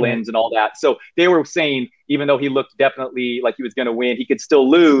the mail-ins and all that. So they were saying, even though he looked definitely like he was going to win, he could still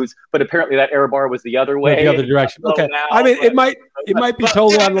lose. But apparently that error bar was the other way. The other direction. Okay. I mean, it might be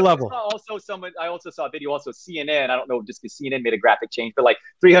totally on the level. I also saw a video, CNN. I don't know, just because CNN made a graphic change, but like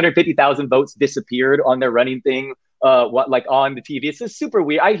 350,000 votes disappeared on their running thing. On the TV. It's just super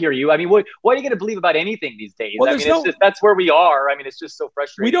weird. I hear you. I mean, what are you going to believe about anything these days? Well, that's where we are. I mean, it's just so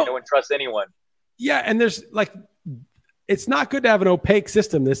frustrating. No one trusts anyone. Yeah. And it's not good to have an opaque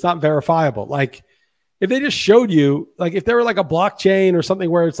system that's not verifiable. Like if they just showed you, like if there were like a blockchain or something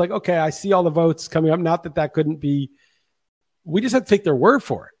where it's like, okay, I see all the votes coming up. Not that couldn't be, we just have to take their word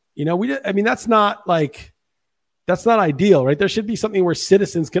for it. That's not ideal, right? There should be something where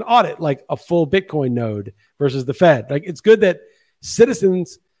citizens can audit like a full Bitcoin node versus the Fed. Like it's good that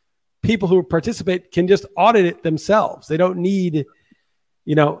citizens, people who participate can just audit it themselves. They don't need,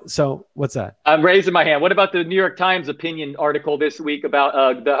 so what's that? I'm raising my hand. What about the New York Times opinion article this week about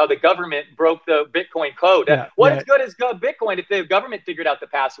how the government broke the Bitcoin code? As good as Bitcoin if the government figured out the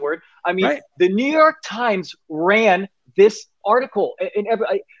password? I mean, The New York Times ran this article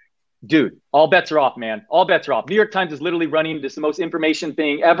dude, all bets are off, man. All bets are off. New York Times is literally running this the most information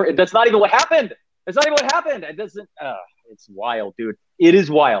thing ever. That's not even what happened. It doesn't. It's wild, dude. It is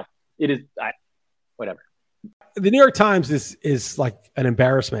wild. It is. Whatever. The New York Times is like an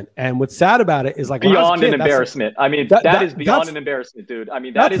embarrassment, and what's sad about it is like beyond an embarrassment. I mean, that is beyond an embarrassment, dude. I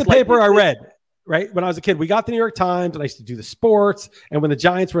mean, that's the paper I read. Right when I was a kid, we got the New York Times, and I used to do the sports. And when the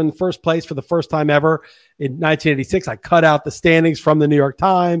Giants were in first place for the first time ever in 1986, I cut out the standings from the New York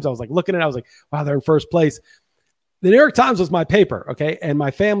Times. I was like looking at it, I was like, wow, they're in first place. The New York Times was my paper, okay, and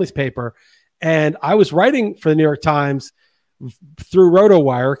my family's paper. And I was writing for the New York Times through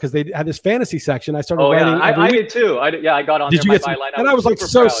RotoWire because they had this fantasy section. I started writing. I did too. I got on. Did you get some? And I was like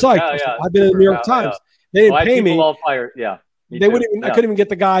so psyched. I've been in the New York Times. They didn't pay me. All fired. Yeah. They wouldn't even, I couldn't even get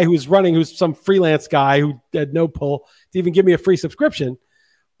the guy who's running, who's some freelance guy who had no pull to even give me a free subscription.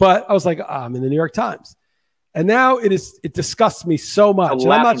 But I was like, I'm in the New York Times. And now it disgusts me so much.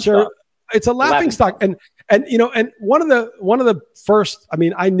 And I'm not sure. It's a laughing stock. And one of the first, I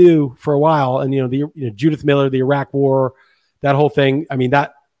mean, I knew for a while, and Judith Miller, the Iraq War, that whole thing. I mean,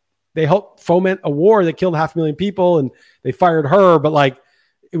 that they helped foment a war that killed 500,000 people, and they fired her, but like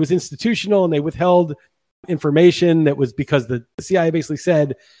it was institutional, and they withheld information that was because the CIA basically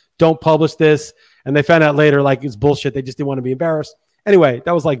said, don't publish this. And they found out later, like it's bullshit. They just didn't want to be embarrassed. Anyway,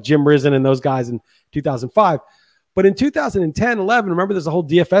 that was like Jim Risen and those guys in 2005. But in 2010, 11, remember there's a whole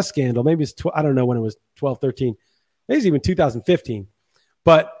DFS scandal. Maybe it's, I don't know when it was, 12, 13. Maybe it's even 2015.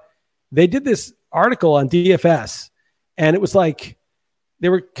 But they did this article on DFS, and it was like they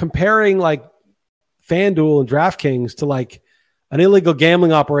were comparing like FanDuel and DraftKings to like an illegal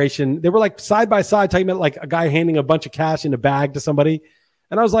gambling operation. They were like side by side talking about like a guy handing a bunch of cash in a bag to somebody.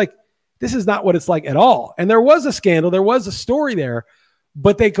 And I was like, this is not what it's like at all. And there was a scandal. There was a story there,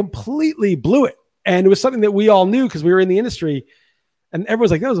 but they completely blew it. And it was something that we all knew because we were in the industry, and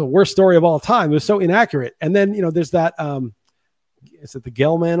everyone's like, that was the worst story of all time. It was so inaccurate. And then, there's that, is it the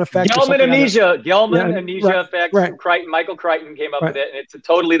Gelman effect? Gelman amnesia effect. Right. Michael Crichton came up with it, and it's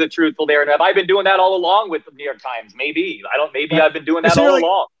totally the truthful narrative. Have I been doing that all along with the New York Times? Maybe. I've been doing that all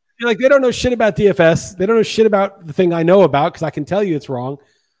along. You're like, they don't know shit about DFS. They don't know shit about the thing I know about because I can tell you it's wrong.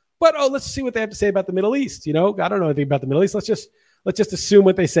 But, let's see what they have to say about the Middle East. I don't know anything about the Middle East. Let's just assume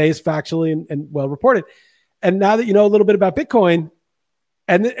what they say is factually and well reported. And now that you know a little bit about Bitcoin,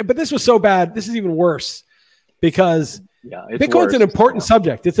 but this was so bad, this is even worse because Bitcoin's an important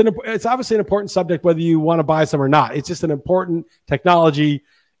subject. It's obviously an important subject whether you want to buy some or not. It's just an important technology.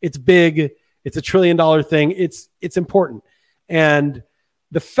 It's big. It's $1 trillion thing. It's important. And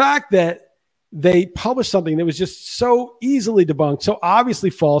the fact that they published something that was just so easily debunked, so obviously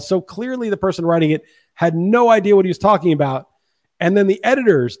false, so clearly the person writing it had no idea what he was talking about. And then the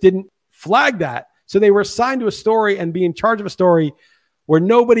editors didn't flag that. So they were assigned to a story and be in charge of a story where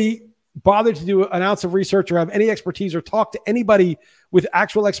nobody bothered to do an ounce of research or have any expertise or talk to anybody with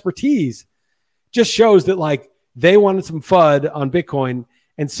actual expertise. Just shows that like they wanted some FUD on Bitcoin,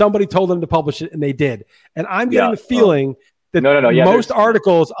 and somebody told them to publish it, and they did. And I'm getting the feeling that most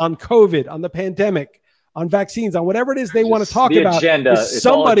articles on COVID, on the pandemic, on vaccines, on whatever it is they want to talk about, is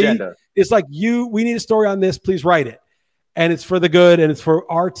somebody is like, we need a story on this, please write it. And it's for the good, and it's for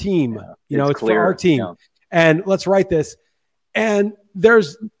our team. It's for our team. Yeah. And let's write this. And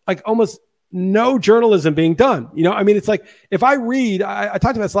there's like almost no journalism being done. It's like, if I read, I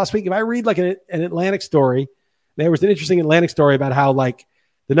talked about this last week, if I read like an Atlantic story, there was an interesting Atlantic story about how like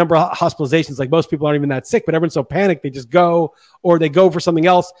the number of hospitalizations, like most people aren't even that sick, but everyone's so panicked, they just go, or they go for something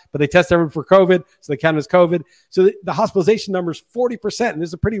else, but they test everyone for COVID, so they count it as COVID. So the hospitalization number is 40%. And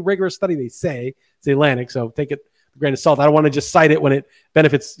there's a pretty rigorous study, they say. It's the Atlantic, so take it with a grain of salt. I don't want to just cite it when it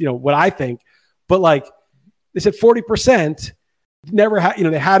benefits, what I think. But like they said, 40% never had,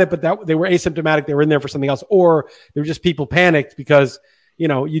 they had it, but they were asymptomatic. They were in there for something else, or they were just people panicked because,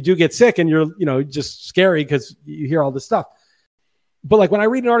 you do get sick and you're, just scary because you hear all this stuff. But like when I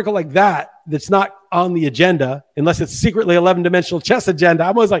read an article like that's not on the agenda, unless it's secretly 11-dimensional chess agenda,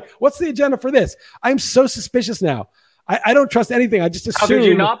 I'm always like, what's the agenda for this? I'm so suspicious now. I don't trust anything. I just assume. How could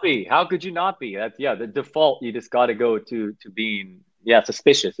you not be? How could you not be? That's the default. You just got to go to being,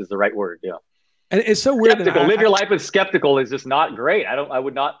 suspicious is the right word. Yeah. And it's so weird. Skeptical. Live your life as skeptical is just not great. I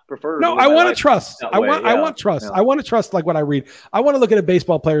would not prefer. No, I want to trust. I want trust. Yeah. I want to trust like what I read. I want to look at a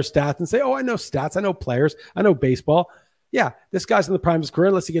baseball player's stats and say, oh, I know stats. I know players. I know baseball. Yeah, this guy's in the prime of his career.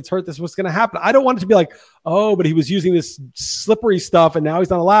 Unless he gets hurt, this is what's going to happen. I don't want it to be like, oh, but he was using this slippery stuff and now he's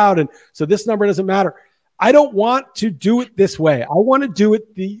not allowed. And so this number doesn't matter. I don't want to do it this way. I want to do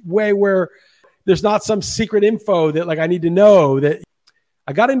it the way where there's not some secret info that like I need to know. That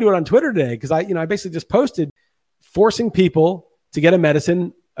I got into it on Twitter today because I basically just posted forcing people to get a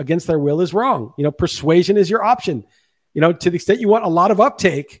medicine against their will is wrong. Persuasion is your option. To the extent you want a lot of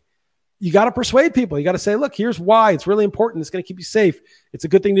uptake, you got to persuade people. You got to say, look, here's why it's really important. It's going to keep you safe. It's a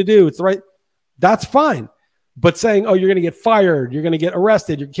good thing to do. It's the right. That's fine. But saying, oh, you're going to get fired, you're going to get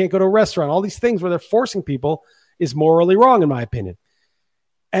arrested, you can't go to a restaurant, all these things where they're forcing people is morally wrong, in my opinion.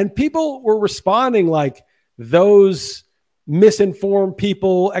 And people were responding like those misinformed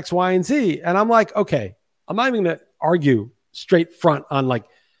people, X, Y, and Z. And I'm like, okay, I'm not even going to argue straight front on like,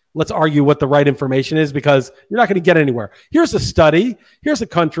 let's argue what the right information is because you're not going to get anywhere. Here's a study. Here's a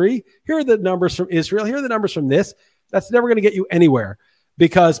country. Here are the numbers from Israel. Here are the numbers from this. That's never going to get you anywhere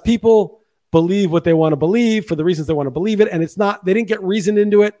because people believe what they want to believe for the reasons they want to believe it. And it's not, they didn't get reasoned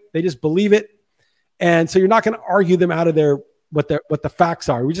into it. They just believe it. And so you're not going to argue them out of what the facts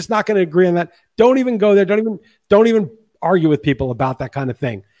are. We're just not going to agree on that. Don't even go there. Don't even argue with people about that kind of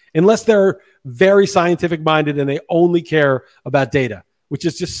thing unless they're very scientific minded and they only care about data, which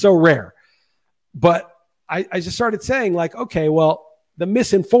is just so rare. But I just started saying like, okay, well, the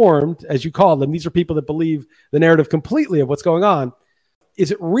misinformed, as you call them, these are people that believe the narrative completely of what's going on. Is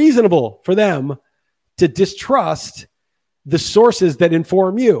it reasonable for them to distrust the sources that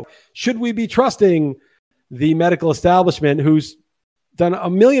inform you? Should we be trusting the medical establishment who's done a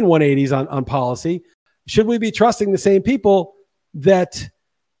million 180s on policy? Should we be trusting the same people that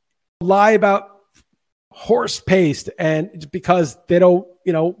lie about horse paste and because they don't,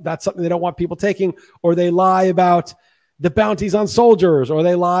 that's something they don't want people taking, or they lie about the bounties on soldiers, or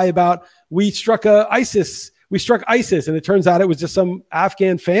they lie about we struck ISIS and it turns out it was just some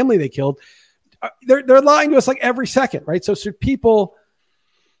Afghan family they killed. They're lying to us like every second, right? So should people,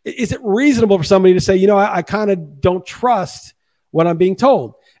 is it reasonable for somebody to say, I kind of don't trust what I'm being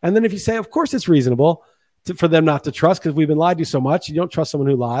told? And then if you say, of course it's reasonable for them not to trust because we've been lied to so much, you don't trust someone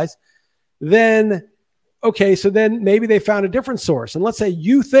who lies, then okay, so then maybe they found a different source. And let's say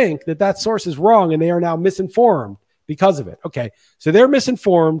you think that source is wrong and they are now misinformed because of it. Okay, so they're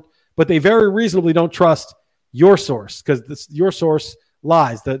misinformed, but they very reasonably don't trust your source because your source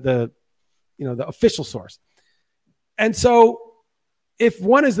lies, the official source. And so if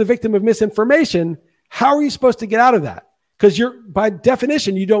one is the victim of misinformation, how are you supposed to get out of that? Because by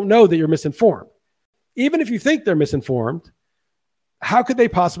definition, you don't know that you're misinformed. Even if you think they're misinformed, how could they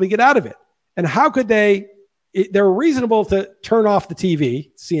possibly get out of it? And how could they're reasonable to turn off the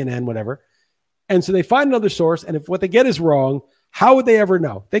TV, CNN, whatever. And so they find another source. And if what they get is wrong, how would they ever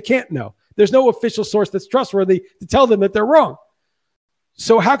know? They can't know. There's no official source that's trustworthy to tell them that they're wrong.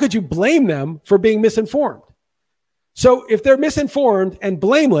 So how could you blame them for being misinformed? So if they're misinformed and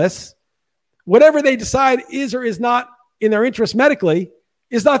blameless, whatever they decide is or is not in their interest medically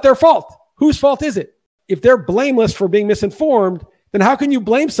is not their fault. Whose fault is it? If they're blameless for being misinformed, then how can you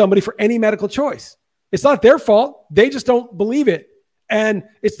blame somebody for any medical choice? It's not their fault. They just don't believe it. And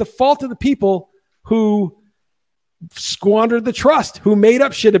it's the fault of the people who squandered the trust, who made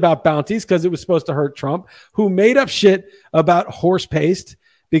up shit about bounties because it was supposed to hurt Trump, who made up shit about horse paste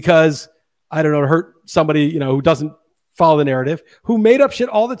because, I don't know, to hurt somebody, who doesn't follow the narrative, who made up shit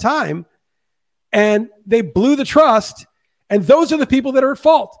all the time, and they blew the trust. And those are the people that are at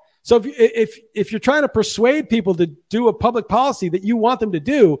fault. So if you're trying to persuade people to do a public policy that you want them to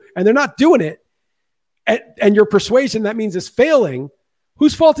do, and they're not doing it, and your persuasion, that means, is failing,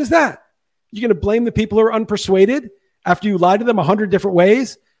 whose fault is that? You're going to blame the people who are unpersuaded after you lied to them 100 different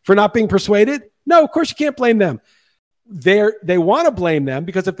ways for not being persuaded? No, of course you can't blame them. They want to blame them,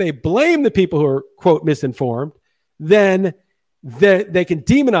 because if they blame the people who are, quote, misinformed, then they can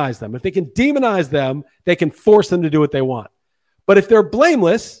demonize them. If they can demonize them, they can force them to do what they want. But if they're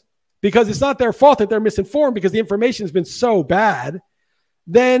blameless, because it's not their fault that they're misinformed, because the information has been so bad,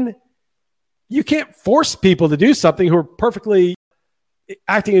 then you can't force people to do something who are perfectly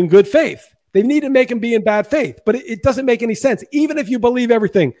acting in good faith. They need to make them be in bad faith, but it doesn't make any sense, even if you believe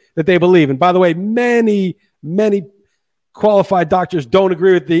everything that they believe. And by the way, many, many qualified doctors don't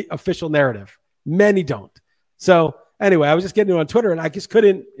agree with the official narrative. Many don't. So anyway, I was just getting it on Twitter, and I just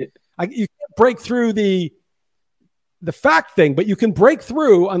couldn't. You can't break through the fact thing, but you can break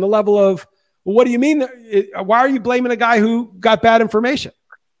through on the level of, well, what do you mean? Why are you blaming a guy who got bad information?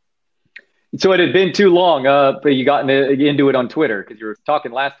 So it had been too long, but you got into it on Twitter because you were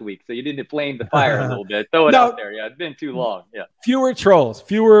talking last week. So you didn't flame the fire a little bit. Throw it out there. Yeah, it's been too long. Yeah. Fewer trolls,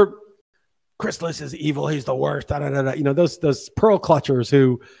 fewer Chris Liss is evil. He's the worst. Da, da, da, da. Those pearl clutchers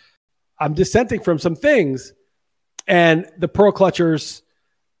who I'm dissenting from some things, and the pearl clutchers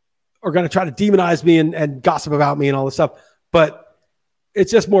are going to try to demonize me and gossip about me and all this stuff. But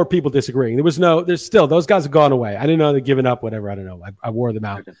it's just more people disagreeing. There's still, those guys have gone away. I didn't know they'd given up, whatever. I don't know. I wore them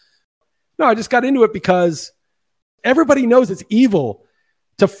out. Okay. No, I just got into it because everybody knows it's evil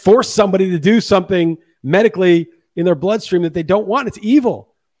to force somebody to do something medically in their bloodstream that they don't want. It's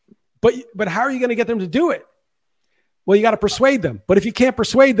evil. But how are you going to get them to do it? Well, you got to persuade them. But if you can't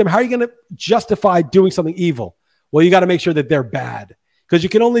persuade them, how are you going to justify doing something evil? Well, you got to make sure that they're bad, because you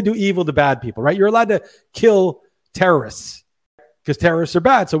can only do evil to bad people, right? You're allowed to kill terrorists because terrorists are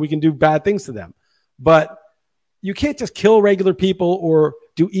bad, so we can do bad things to them. But you can't just kill regular people or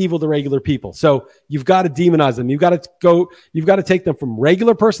do evil to regular people. So you've got to demonize them. You've got to take them from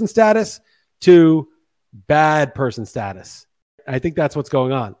regular person status to bad person status. I think that's what's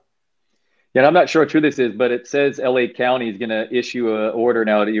going on. Yeah, I'm not sure how true this is, but it says LA County is going to issue an order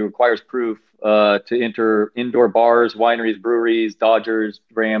now that requires proof to enter indoor bars, wineries, breweries, Dodgers,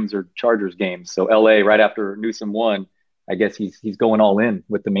 Rams, or Chargers games. So LA, right after Newsom won, I guess he's going all in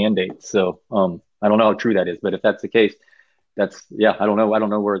with the mandate. So I don't know how true that is, but if that's the case, I don't know. I don't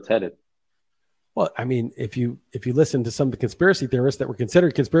know where it's headed. Well, I mean, if you listen to some of the conspiracy theorists that were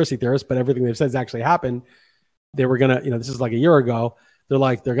considered conspiracy theorists, but everything they've said has actually happened, they were going to, this is like a year ago. They're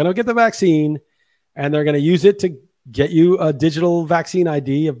going to get the vaccine and they're going to use it to get you a digital vaccine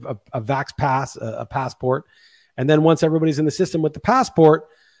ID, a Vax Pass, a passport. And then once everybody's in the system with the passport,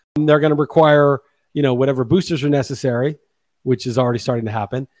 they're going to require, whatever boosters are necessary, which is already starting to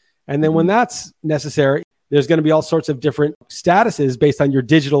happen. And then when that's necessary, there's going to be all sorts of different statuses based on your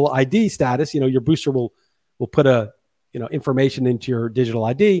digital ID status. Your booster will put information into your digital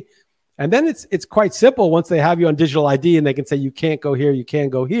ID. And then it's quite simple once they have you on digital ID and they can say, you can't go here, you can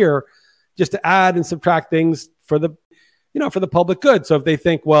go here, just to add and subtract things for the public good. So if they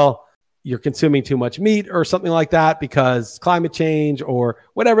think, well, you're consuming too much meat or something like that because climate change or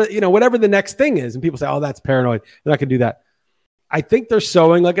whatever the next thing is. And people say, oh, that's paranoid. They're not going to do that. I think they're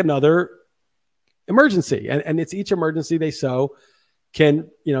sowing like another emergency, and it's each emergency they sow can,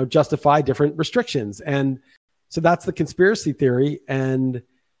 justify different restrictions. And so that's the conspiracy theory. And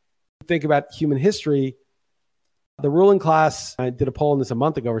think about human history, the ruling class, I did a poll on this a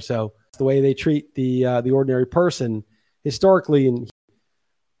month ago or so, the way they treat the ordinary person historically. And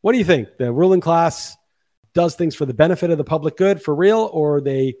what do you think? The ruling class does things for the benefit of the public good for real, or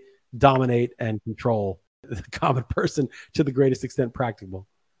they dominate and control the common person to the greatest extent practicable?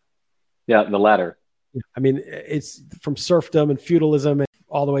 Yeah, the latter. I mean, it's from serfdom and feudalism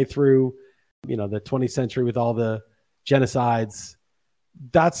all the way through, the 20th century with all the genocides.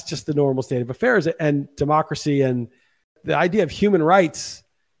 That's just the normal state of affairs. And democracy and the idea of human rights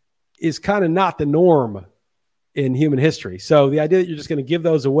is kind of not the norm in human history. So the idea that you're just going to give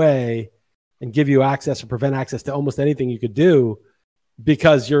those away and give you access or prevent access to almost anything you could do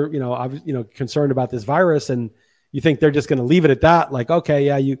because you're, concerned about this virus, and you think they're just going to leave it at that. Like, okay,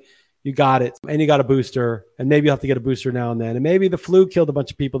 yeah, you got it, and you got a booster, and maybe you'll have to get a booster now and then. And maybe the flu killed a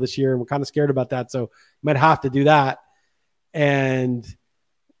bunch of people this year, and we're kind of scared about that. So you might have to do that. And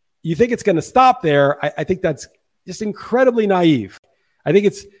you think it's going to stop there. I think that's just incredibly naive. I think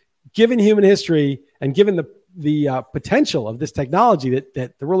it's given human history and given the potential of this technology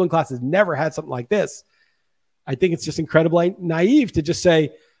that the ruling class has never had something like this. I think it's just incredibly naive to just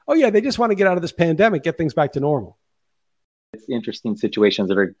say, oh yeah, they just want to get out of this pandemic, get things back to normal. It's interesting situations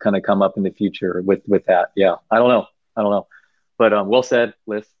that are going to come up in the future with that. Yeah. I don't know. But well said,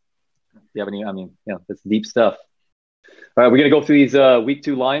 Liz. Do you have any, that's deep stuff. All right. We're going to go through these week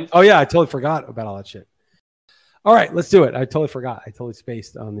 2 lines. Oh yeah. I totally forgot about all that shit. All right, let's do it. I totally forgot. I totally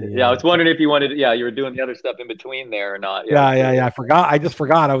spaced on the. Yeah, I was wondering if you wanted. Yeah, you were doing the other stuff in between there or not. Yeah. I forgot. I just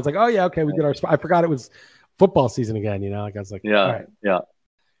forgot. I was like, oh yeah, okay, we did our. I forgot it was football season again. Like I was like, yeah, all right. Yeah.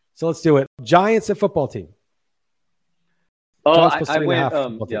 So let's do it. Giants at football team. Oh, I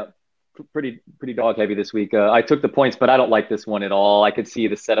went. Pretty dog heavy this week. I took the points, but I don't like this one at all. I could see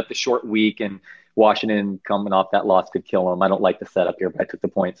the setup, the short week, and Washington coming off that loss could kill them. I don't like the setup here, but I took the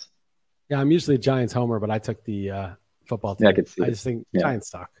points. Yeah, I'm usually a Giants homer, but I took the football team. Yeah, I could see. I just think Giants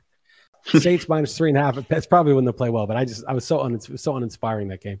suck. Saints minus 3.5. That's probably when they'll play well, but I was so uninspiring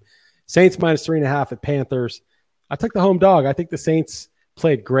that game. Saints minus 3.5 at Panthers. I took the home dog. I think the Saints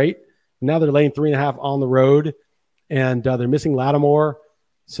played great. Now they're laying 3.5 on the road, and they're missing Lattimore.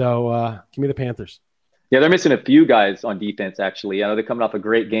 So give me the Panthers. Yeah, they're missing a few guys on defense, actually. I know they're coming off a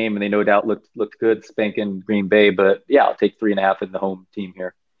great game, and they no doubt looked good spanking Green Bay. But, yeah, I'll take 3.5 in the home team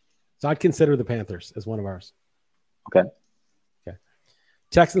here. So I'd consider the Panthers as one of ours. Okay.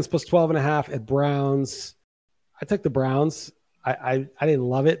 Texans plus 12.5 at Browns. I took the Browns. I didn't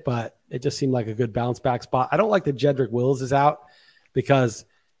love it, but it just seemed like a good bounce back spot. I don't like that Jedrick Wills is out because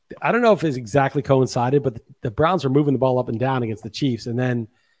I don't know if it's exactly coincided, but the Browns are moving the ball up and down against the Chiefs. And then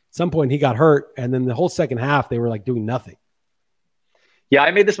at some point he got hurt. And then the whole second half, they were like doing nothing. Yeah,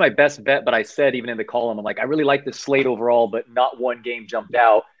 I made this my best bet, but I said even in the column, I'm like, I really like the slate overall, but not one game jumped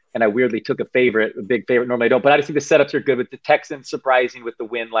out. And I weirdly took a big favorite. Normally I don't, but I just think the setups are good with the Texans surprising with the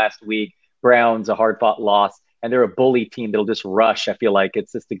win last week. Browns, a hard-fought loss, and they're a bully team that'll just rush. I feel like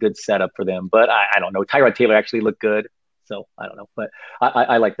it's just a good setup for them. But I don't know. Tyrod Taylor actually looked good, so I don't know. But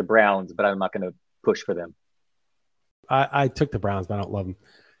I like the Browns, but I'm not going to push for them. I took the Browns, but I don't love them.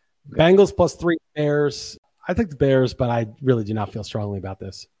 Okay. Bengals plus 3 Bears. I took the Bears, but I really do not feel strongly about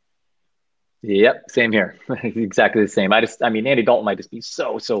this. Yep, same here. Exactly the same. Andy Dalton might just be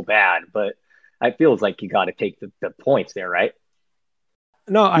so bad, but it feels like you got to take the points there, right?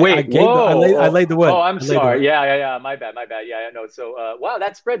 No, I laid the wood. Oh, I'm sorry. Yeah. My bad. Yeah, I know. So, wow,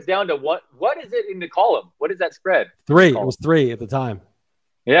 that spreads down to what is it in the column? What is that spread? 3. It was 3 at the time.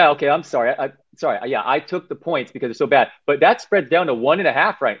 Yeah. Okay. I'm sorry. Yeah, I took the points because it's so bad, but that spreads down to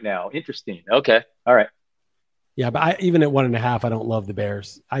 1.5 right now. Interesting. Okay. All right. Yeah, but even at 1.5, I don't love the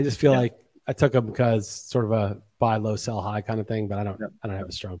Bears. I just feel like I took them because sort of a buy low, sell high kind of thing, but I don't have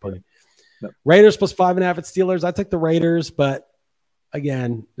a strong opinion. No. Raiders plus 5.5 at Steelers. I took the Raiders, but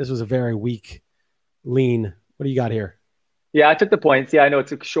again, this was a very weak lean. What do you got here? Yeah, I took the points. Yeah, I know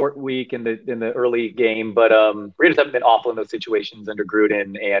it's a short week in the early game, but Raiders haven't been awful in those situations under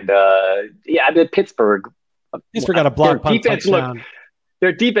Gruden, and Pittsburgh got a block punt touchdown.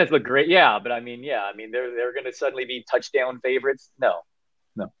 Their defense looked great. Yeah, but they're going to suddenly be touchdown favorites. No.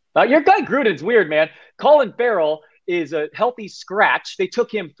 Your guy Gruden's weird, man. Colin Farrell is a healthy scratch. They took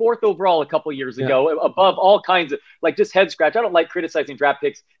him 4th overall a couple years ago, above all kinds of just head scratch. I don't like criticizing draft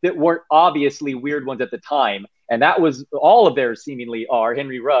picks that weren't obviously weird ones at the time. And that was all of theirs seemingly are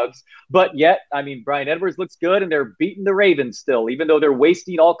Henry Ruggs. But yet, Bryan Edwards looks good and they're beating the Ravens still, even though they're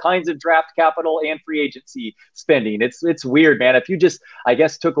wasting all kinds of draft capital and free agency spending. It's weird, man. If you just, I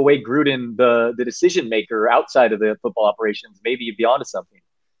guess, took away Gruden, the decision maker outside of the football operations, maybe you'd be onto something.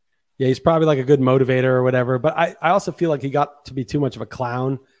 Yeah, he's probably like a good motivator or whatever. But I also feel like he got to be too much of a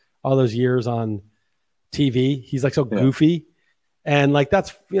clown all those years on TV. He's like so goofy. And like that's,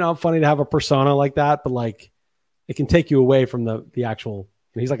 funny to have a persona like that. But like it can take you away from the actual,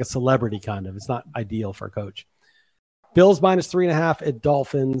 he's like a celebrity kind of. It's not ideal for a coach. Bills minus 3.5 at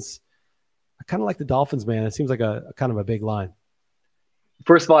Dolphins. I kind of like the Dolphins, man. It seems like a kind of a big line.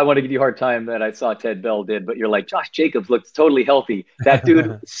 First of all, I want to give you a hard time that I saw Ted Bell did, but you're like, Josh Jacobs looks totally healthy. That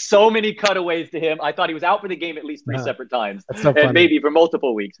dude, so many cutaways to him. I thought he was out for the game at least 3 separate times, so and maybe for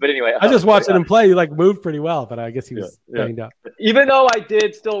multiple weeks. But anyway, I just watched him play. He like moved pretty well, but I guess he was banged up. Even though I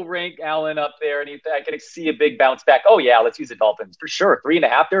did still rank Allen up there, and I could see a big bounce back. Oh yeah, let's use the Dolphins for sure.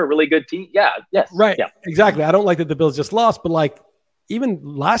 3.5, they're a really good team. Yeah, yes, right, yeah, exactly. I don't like that the Bills just lost, but like even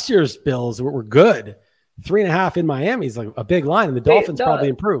last year's Bills were good. 3.5 in Miami is like a big line, and the Dolphins probably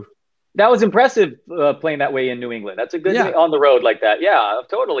improved. That was impressive playing that way in New England. That's a good thing on the road like that. Yeah,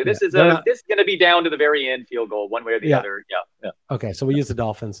 totally. This is going to be down to the very end field goal, one way or the other. Yeah. Okay, so we use the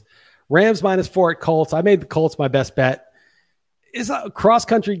Dolphins. Rams -4 at Colts. I made the Colts my best bet. It's a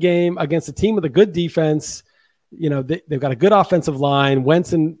cross-country game against a team with a good defense. They've got a good offensive line.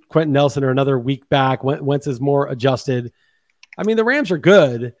 Wentz and Quentin Nelson are another week back. Wentz is more adjusted. I mean, the Rams are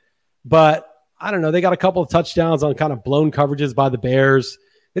good, but I don't know. They got a couple of touchdowns on kind of blown coverages by the Bears.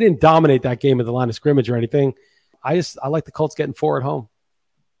 They didn't dominate that game at the line of scrimmage or anything. I like the Colts getting 4 at home.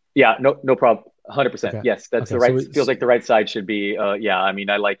 Yeah, no problem. 100%. Okay. Yes, that's okay. the right. Feels like the right side should be. I mean,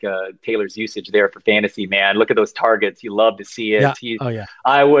 I like Taylor's usage there for fantasy, man. Look at those targets. You love to see it. Yeah.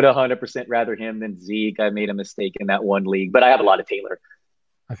 I would 100% rather him than Zeke. I made a mistake in that one league, but I have a lot of Taylor.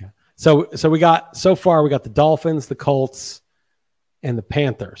 Okay. So we got the Dolphins, the Colts, and the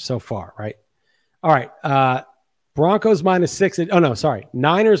Panthers so far, right? All right. Broncos -6.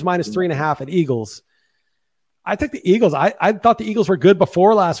 Niners -3.5 at Eagles. I took the Eagles. I thought the Eagles were good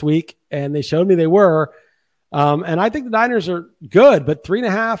before last week, and they showed me they were. And I think the Niners are good, but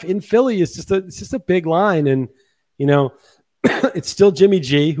 3.5 in Philly is just a big line. And, it's still Jimmy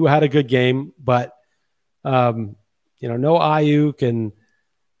G, who had a good game, but, no Ayuk. And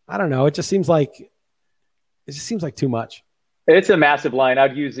I don't know. It just seems like too much. It's a massive line.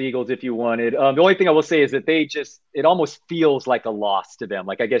 I'd use the Eagles if you wanted. The only thing I will say is that it almost feels like a loss to them.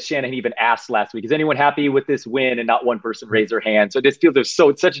 Like, I guess Shanahan even asked last week, is anyone happy with this win? And not one person raised their hand. So this feels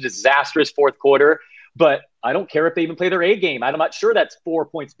it's such a disastrous fourth quarter, but I don't care if they even play their A game. I'm not sure that's 4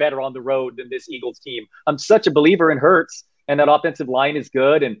 points better on the road than this Eagles team. I'm such a believer in Hurts, and that offensive line is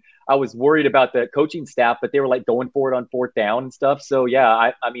good. And I was worried about the coaching staff, but they were like going for it on 4th down and stuff. So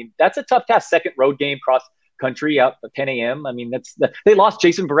yeah, I mean, that's a tough task. Second road game cross country out at 10 a.m. I mean, they lost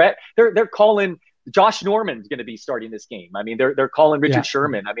Jason Barrett. They're calling Josh Norman's going to be starting this game. I mean, they're calling Richard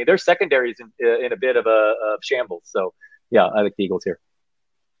Sherman. I mean, their secondary is in a bit of a shambles. So yeah, I like the Eagles here.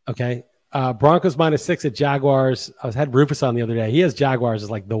 Okay. Broncos -6 at Jaguars. I had Rufus on the other day. He has Jaguars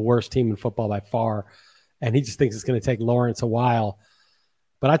as like the worst team in football by far. And he just thinks it's going to take Lawrence a while.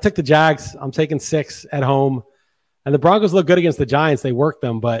 But I took the Jags. I'm taking 6 at home. And the Broncos look good against the Giants. They work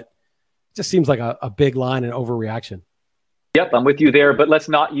them, but it just seems like a big line and overreaction. Yep, I'm with you there, but let's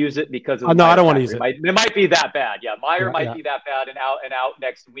not use it because of no, I don't want to use it. It might be that bad. Yeah, Meyer might be that bad and out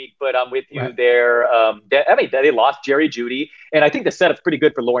next week, but I'm with you there. They lost Jerry Jeudy, and I think the setup's pretty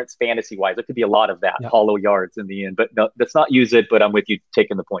good for Lawrence fantasy-wise. It could be a lot of that, hollow yards in the end. But no, let's not use it, but I'm with you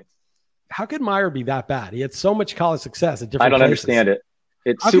taking the points. How could Meyer be that bad? He had so much college success at different places. I don't understand it.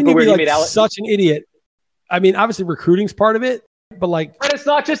 It's How super can you weird. Be such an idiot. I mean, obviously recruiting's part of it. But it's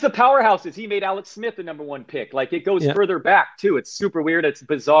not just the powerhouses. He made Alex Smith the number 1 pick. Like, it goes further back too. It's super weird. It's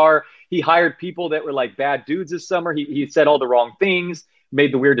bizarre. He hired people that were like bad dudes this summer. He said all the wrong things,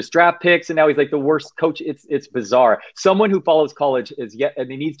 made the weirdest draft picks, and now he's like the worst coach. It's bizarre. Someone who follows college and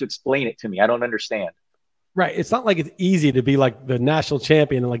he needs to explain it to me. I don't understand. Right. It's not like it's easy to be like the national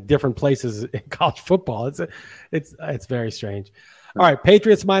champion in like different places in college football. It's very strange. All right,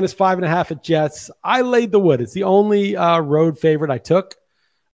 Patriots -5.5 at Jets. I laid the wood. It's the only road favorite I took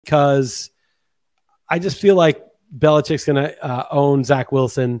because I just feel like Belichick's going to own Zach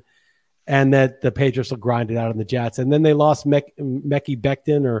Wilson and that the Patriots will grind it out on the Jets. And then they lost Mekhi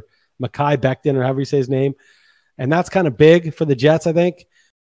Becton or Mekhi Becton or however you say his name. And that's kind of big for the Jets, I think.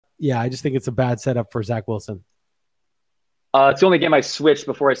 Yeah, I just think it's a bad setup for Zach Wilson. It's the only game I switched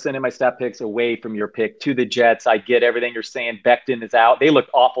before I sent in my stat picks away from your pick to the Jets. I get everything you're saying. Becton is out. They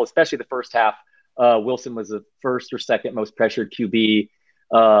looked awful, especially the first half. Wilson was the first or second most pressured QB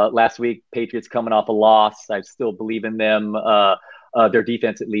last week. Patriots coming off a loss. I still believe in them, their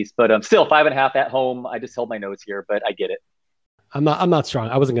defense at least. But still 5.5 at home. I just held my nose here, but I get it. I'm not strong.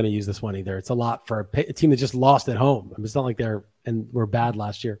 I wasn't going to use this one either. It's a lot for a team that just lost at home. I mean, it's not like were bad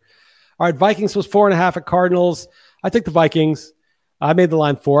last year. All right, Vikings was 4.5 at Cardinals. I take the Vikings. I made the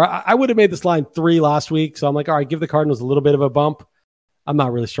line 4. I would have made this line 3 last week. So I'm like, all right, give the Cardinals a little bit of a bump. I'm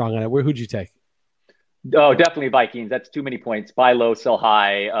not really strong on it. Who'd you take? Oh, definitely Vikings. That's too many points. Buy low, sell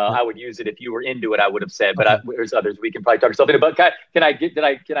high. I would use it if you were into it. I would have said, but there's others we can probably talk ourselves into. But can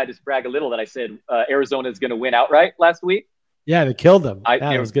I just brag a little that I said Arizona is going to win outright last week? Yeah, they killed them.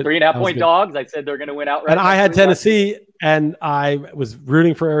 It was good. 3.5 point dogs. I said they're going to win outright. And I had Tennessee, and I was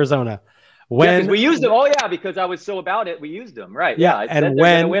rooting for Arizona. When we used them. Oh, yeah, because I was so about it. We used them. Right. Yeah. I said they're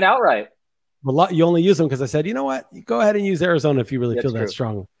going to win outright. Well, you only use them because I said, you know what? You go ahead and use Arizona if you really feel that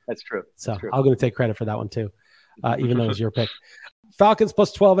strong. That's true. So I'm going to take credit for that one too, even though it was your pick. Falcons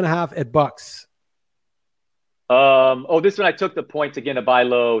plus 12.5 at Bucks. This one I took the points again to buy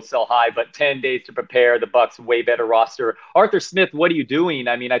low, sell high, but 10 days to prepare. The Bucks way better roster. Arthur Smith, what are you doing?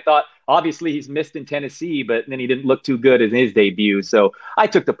 I mean, I thought obviously he's missed in Tennessee, but then he didn't look too good in his debut. So I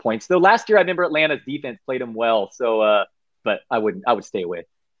took the points. Though last year I remember Atlanta's defense played him well. So, but I would stay away.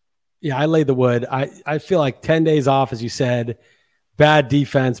 Yeah, I laid the wood. I feel like 10 days off, as you said, bad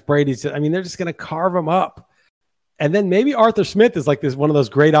defense. Brady's, I mean, they're just going to carve them up. And then maybe Arthur Smith is like this one of those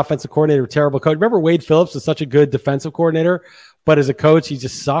great offensive coordinator, terrible coach. Remember Wade Phillips was such a good defensive coordinator, but as a coach, he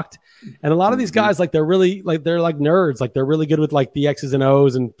just sucked. And a lot of these guys, like they're really like they're like nerds. Like they're really good with like the X's and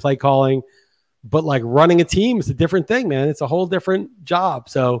O's and play calling, but like running a team is a different thing, man. It's a whole different job.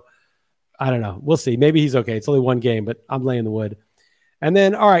 So I don't know. We'll see. Maybe he's okay. It's only one game, but I'm laying the wood. And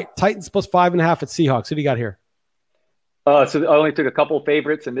then all right, Titans plus 5.5 at Seahawks. Who do you got here? So I only took a couple of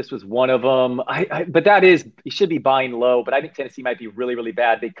favorites, and this was one of them. But that is, you should be buying low. But I think Tennessee might be really, really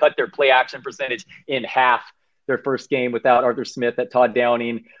bad. They cut their play action percentage in half their first game without Arthur Smith at Todd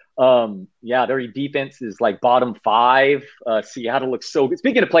Downing. Their defense is like bottom 5. Seattle looks so good.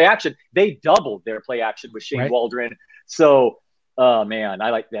 Speaking of play action, they doubled their play action with Shane Waldron. So, man,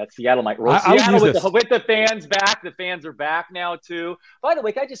 I like that. Seattle might roll. Seattle with the fans back. The fans are back now, too. By the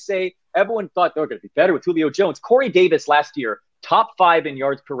way, can I just say, everyone thought they were going to be better with Julio Jones. Corey Davis last year, top 5 in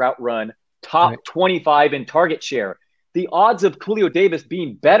yards per route run, top 25 in target share. The odds of Julio Davis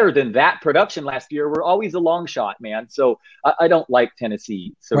being better than that production last year were always a long shot, man. So I don't like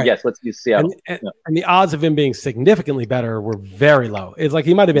Tennessee. So, yes, let's use Seattle. And the odds of him being significantly better were very low. It's like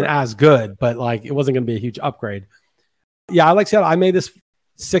he might have been as good, but like it wasn't going to be a huge upgrade. Yeah, I like Seattle. I made this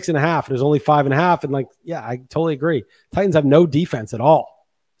 6.5. There's only 5.5. And like, yeah, I totally agree. Titans have no defense at all.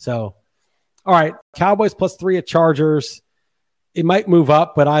 So, all right, Cowboys plus 3 at Chargers. It might move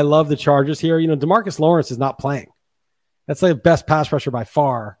up, but I love the Chargers here. You know, DeMarcus Lawrence is not playing. That's like the best pass rusher by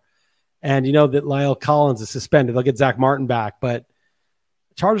far. And you know that Lyle Collins is suspended. They'll get Zach Martin back, but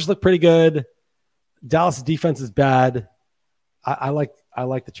Chargers look pretty good. Dallas defense is bad. I like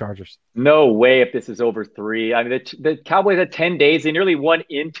the Chargers. No way if this is over 3. I mean, the Cowboys had 10 days. They nearly won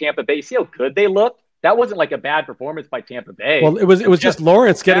in Tampa Bay. See how good they look? That wasn't like a bad performance by Tampa Bay. Well, it was just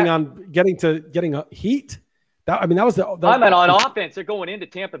Lawrence getting heat. That was the I meant on offense. They're going into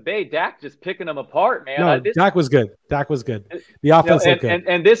Tampa Bay. Dak just picking them apart, man. No, Dak was good. The offense looked good.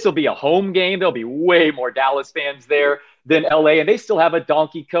 And this will be a home game. There'll be way more Dallas fans there than LA. And they still have a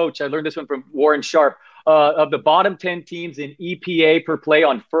donkey coach. I learned this one from Warren Sharp. Of the bottom 10 teams in EPA per play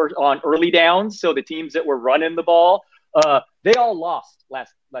on early downs, so the teams that were running the ball, they all lost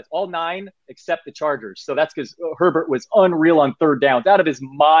last all 9 except the Chargers. So that's because Herbert was unreal on third downs, out of his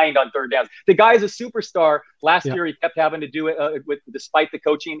mind on third downs. The guy's a superstar. Last year he kept having to do it despite the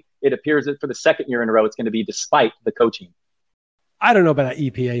coaching. It appears that for the second year in a row, it's going to be despite the coaching. I don't know about that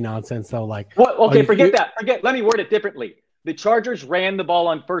EPA nonsense though. Like, forget that. Let me word it differently. The Chargers ran the ball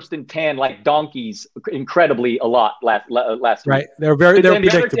on 1st and 10 like donkeys incredibly a lot last week. Right. They're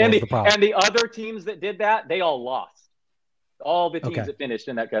predictable. And the other teams that did that, they all lost. All the teams that finished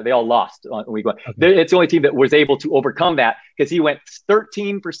in that, they all lost on week 1. It's the only team that was able to overcome that because he went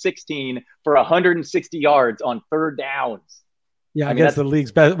 13 for 16 for 160 yards on third downs. Yeah, against the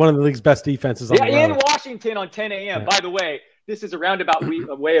league's best, one of the league's best defenses. In Washington on 10 a.m. Yeah. By the way, this is a roundabout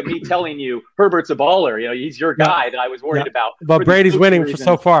way of me telling you Herbert's a baller. You know, he's your guy that I was worried about. But Brady's winning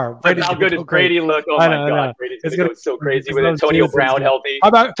so far. How good does Brady look? Oh, my God. Brady's going to go so crazy with Antonio Brown healthy.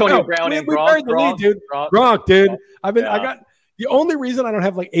 Antonio Brown and Gronk. Gronk, dude. I got the only reason I don't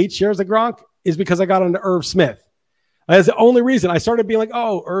have like 8 shares of Gronk is because I got onto Irv Smith. That's the only reason I started being like,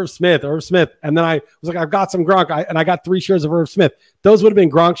 oh, Irv Smith. And then I was like, I've got some Gronk. And I got 3 shares of Irv Smith. Those would have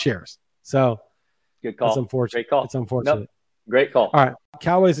been Gronk shares. So good call. It's unfortunate. Great call. It's unfortunate. Nope. Great call. All right.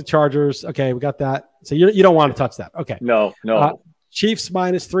 Cowboys and Chargers. Okay, we got that. So you don't want to touch that. Okay. No. Chiefs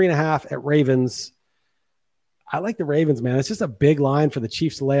minus 3.5 at Ravens. I like the Ravens, man. It's just a big line for the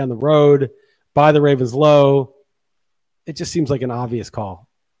Chiefs to lay on the road, buy the Ravens low. It just seems like an obvious call.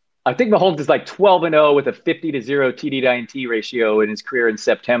 I think Mahomes is like 12-0 with a 50-0 TD to INT ratio in his career in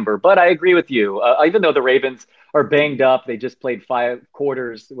September. But I agree with you. Even though the Ravens are banged up, they just played 5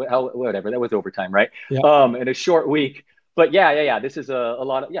 quarters, whatever. That was overtime, right? Yeah. In a short week. But yeah. This is a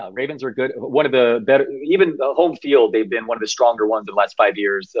lot of Ravens are good. One of the better, even the home field, they've been one of the stronger ones in the last 5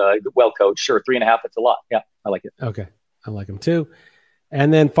 years. Well coached, sure. 3.5, it's a lot. Yeah, I like it. Okay, I like them too.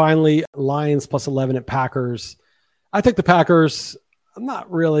 And then finally, Lions plus 11 at Packers. I think the Packers. I'm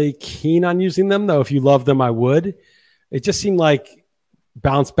not really keen on using them, though. If you love them, I would. It just seemed like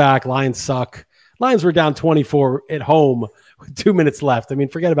bounce back. Lions suck. Lions were down 24 at home with 2 minutes left. I mean,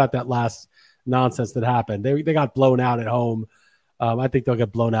 forget about that last nonsense that happened. They got blown out at home. I think they'll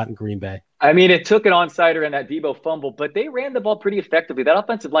get blown out in Green Bay. I mean, it took an onside and that Debo fumble, but they ran the ball pretty effectively. That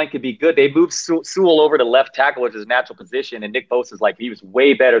offensive line could be good. They moved Sewell over to left tackle, which is his natural position, and Nick Bosa's he was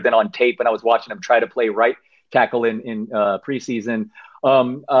way better than on tape when I was watching him try to play right tackle in preseason.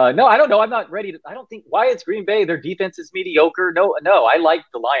 No, I don't know. I'm not ready to. I don't think. Why it's Green Bay? Their defense is mediocre. No. I like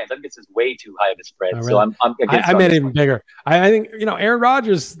the Lions. I think this is way too high of a spread. Oh, really? So I'm against. I made it even bigger. I think Aaron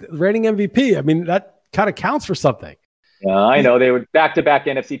Rodgers reigning MVP. I mean, that kind of counts for something. Yeah, I know they were back-to-back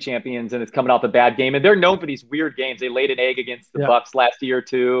NFC champions, and it's coming off a bad game, and they're known for these weird games. They laid an egg against the Bucs last year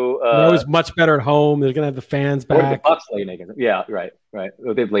too. They're always much better at home. They're going to have the fans back. The Bucs laid an egg. Yeah, right.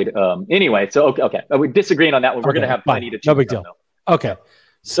 They've laid. Anyway, so okay. We're disagreeing on that one. We're going to have plenty to choose. No big deal. Okay,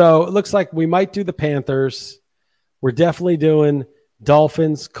 so it looks like we might do the Panthers. We're definitely doing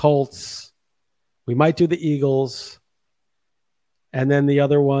Dolphins, Colts. We might do the Eagles. And then the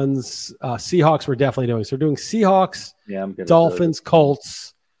other ones, Seahawks, we're definitely doing. So we're doing Seahawks, Dolphins,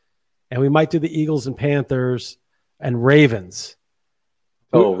 Colts, and we might do the Eagles and Panthers and Ravens.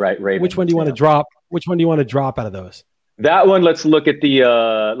 Oh, right, Ravens. Which one do you want to drop? Which one do you want to drop out of those? That one, let's look at the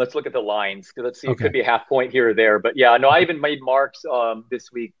lines. Let's see, it could be a half point here or there, but yeah, no, I even made marks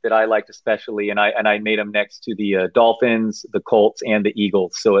this week that I liked especially, and I made them next to the Dolphins, the Colts, and the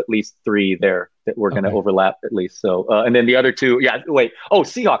Eagles. So at least 3 there that we're going to overlap at least. So and then the other 2,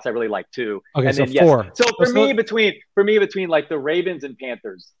 Seahawks I really like too. Okay, and so then, 4. So for me between like the Ravens and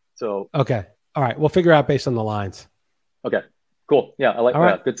Panthers. So okay, all right, we'll figure out based on the lines. Okay. Cool. Yeah, I like all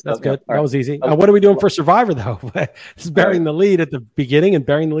right. that. Good stuff. That's good. Yeah. That was easy. What are we doing for Survivor, though? This is burying the lead at the beginning and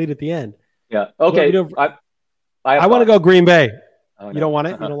burying the lead at the end. Yeah. Okay. I want to go Green Bay. Oh, no. You don't want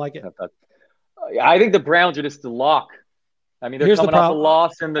it? You don't like it? I think the Browns are just the lock. I mean, they're coming off a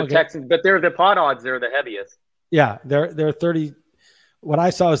loss, and the Texans, but they're the pot odds. They're the heaviest. Yeah, they're 30. What I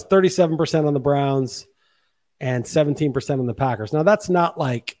saw is 37% on the Browns and 17% on the Packers. Now, that's not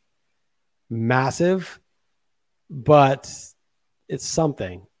like massive, but it's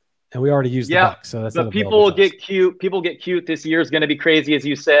something, and we already used the Bucs, so that's. But people will get cute. People get cute. This year is going to be crazy, as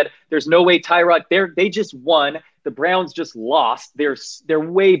you said. There's no way Tyrod. They just won. The Browns just lost. They're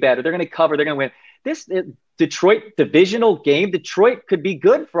way better. They're going to cover. They're going to win. This Detroit divisional game. Detroit could be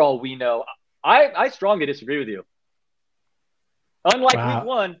good for all we know. I strongly disagree with you. Unlike week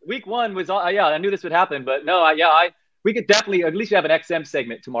one. Week one was I knew this would happen, but no, we could definitely at least have an XM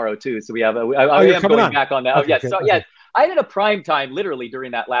segment tomorrow too. So we have I am going back on that. Okay, yes. So yes. I did a prime time literally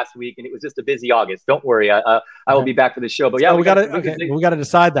during that last week, and it was just a busy August. Don't worry, I will be back for the show. But yeah, we got to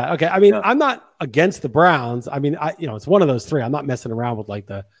decide that. Okay, I mean, I'm not against the Browns. I mean, it's one of those 3. I'm not messing around with like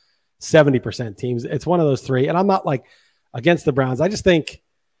the 70% teams. It's one of those 3, and I'm not like against the Browns. I just think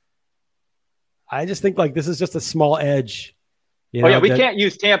like this is just a small edge. We can't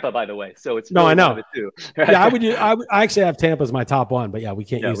use Tampa, by the way. So it's no, I know. It too. Yeah, I actually have Tampa as my top 1, but yeah, we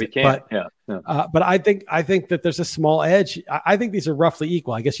can't use it. Can't. But I think that there's a small edge. I think these are roughly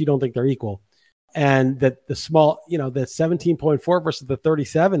equal. I guess you don't think they're equal, and that the small, the 17.4 versus the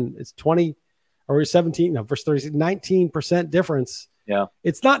 37 is 20 or 17 versus 36, 19% difference. Yeah,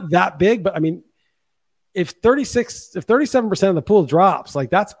 it's not that big, but I mean, if 37% of the pool drops, like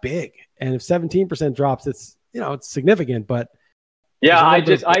that's big, and if 17% drops, it's it's significant, but. Yeah,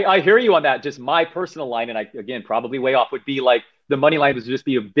 I hear you on that. Just my personal line, and I again probably way off, would be like the money line would just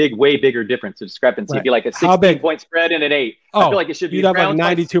be a way bigger difference, a discrepancy. It'd be like a 16-point spread and an 8. I feel like it should be. You'd have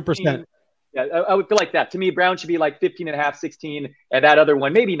like 92%. Yeah, I would feel like that. To me, Brown should be like 15.5, 16, and that other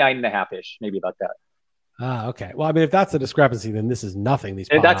one maybe 9.5-ish, maybe about that. Okay. Well, I mean, if that's a discrepancy, then this is nothing.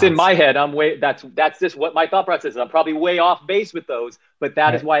 And that's in my head. That's just what my thought process is. I'm probably way off base with those, but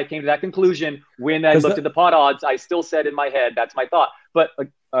that is why I came to that conclusion. When I looked at the pot odds, I still said in my head, that's my thought. But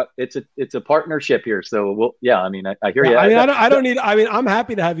it's a partnership here. So I mean, I hear you. I mean, I'm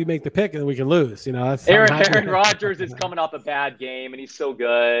happy to have you make the pick and we can lose. Aaron Rodgers is coming off a bad game and he's so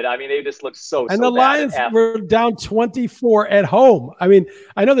good. I mean, they just look so. And the Lions were down 24 at home. I mean,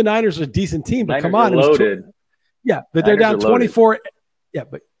 I know the Niners are a decent team, but come on, loaded. But they're down 24. Yeah,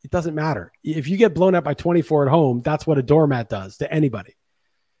 but it doesn't matter if you get blown out by 24 at home. That's what a doormat does to anybody.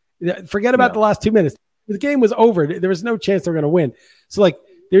 Forget about the last 2 minutes. The game was over. There was no chance they were going to win. So,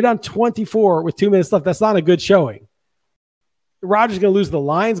 they're down 24 with 2 minutes left. That's not a good showing. Rodgers is going to lose the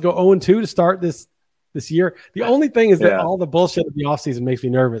Lions, go 0-2 to start this year. The only thing is that all the bullshit of the offseason makes me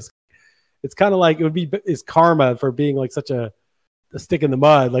nervous. It's kind of like it's karma for being like such a stick in the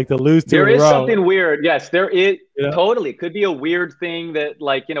mud, like to lose 2 in a row. There is something weird. Yes, there is. Totally. It could be a weird thing that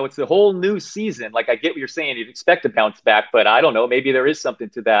it's the whole new season. Like I get what you're saying. You'd expect to bounce back, but I don't know. Maybe there is something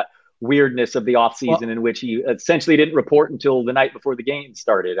to that weirdness of the offseason in which he essentially didn't report until the night before the game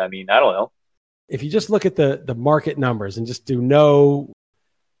started. I mean, I don't know. If you just look at the market numbers and just do no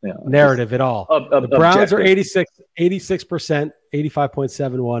narrative at all, the Browns are 86%,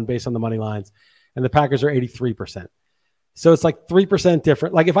 85.71 based on the money lines, and the Packers are 83%. So it's like 3%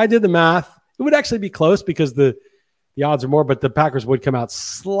 different. Like if I did the math, it would actually be close because the the odds are more, but the Packers would come out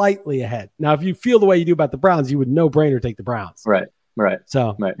slightly ahead. Now, if you feel the way you do about the Browns, you would no brainer take the Browns. Right.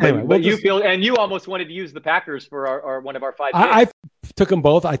 So anyway, but you feel, and you almost wanted to use the Packers for our one of our 5 picks. I took them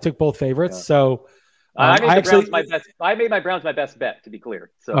both. I took both favorites. Yeah. So I made my Browns my best bet, to be clear.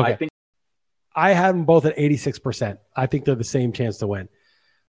 So okay. I think I had them both at 86%. I think they're the same chance to win.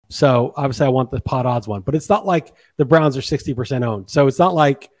 So obviously I want the pot odds one, but it's not like the Browns are 60% owned. So it's not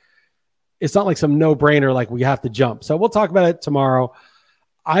like some no-brainer like we have to jump. So we'll talk about it tomorrow.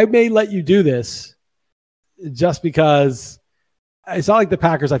 I may let you do this just because it's not like the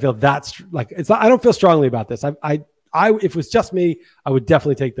Packers. I feel that's like it's not. I don't feel strongly about this. I if it was just me, I would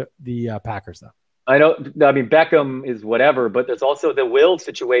definitely take the Packers though. I mean, Beckham is whatever, but there's also the Will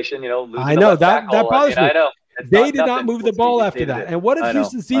situation. I know that bothers me. I know. They did not move the ball after that. And what if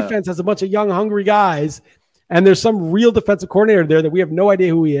Houston's defense has a bunch of young, hungry guys, and there's some real defensive coordinator there that we have no idea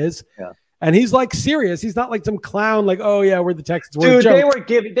who he is? Yeah. And he's like serious. He's not like some clown. Like, oh yeah, we're the Texans. Dude,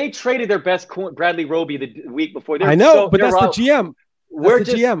 they traded their best Bradley Roby the week before. I know, but that's the GM.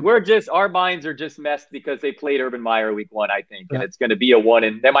 Our minds are just messed because they played Urban Meyer week 1, I think, and it's going to be a 1,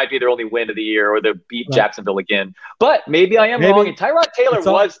 and that might be their only win of the year, or they'll beat Jacksonville again. But maybe I am wrong. And Tyrod Taylor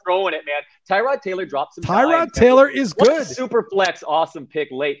was throwing it, man. Tyrod Taylor dropped some. Tyrod Taylor is good. Super flex, awesome pick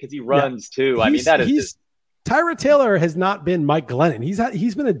late because he runs too. I mean, Tyrod Taylor has not been Mike Glennon.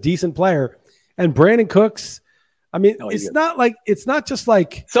 He's been a decent player, and Brandon Cooks. I mean, it's not just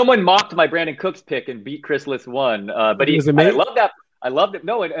like someone mocked my Brandon Cooks pick and beat Chris List 1. But I love that. I loved it.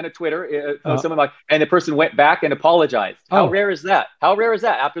 No, and a Twitter, someone and the person went back and apologized. How rare is that?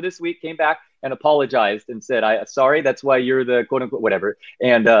 After this week, came back and apologized and said, sorry, that's why you're the quote unquote whatever.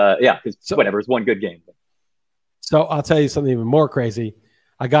 And because whatever, it's one good game. So I'll tell you something even more crazy.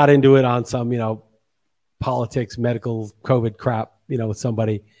 I got into it on some, politics, medical, COVID crap, with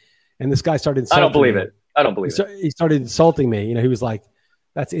somebody. And this guy started insulting I don't believe it. He started insulting me. He was like,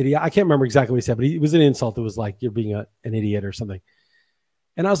 that's idiot. I can't remember exactly what he said, but it was an insult. It was like, you're being an idiot or something.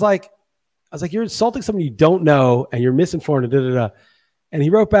 And I was like, you're insulting someone you don't know and you're misinformed. And he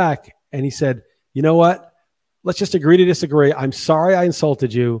wrote back and he said, you know what? Let's just agree to disagree. I'm sorry I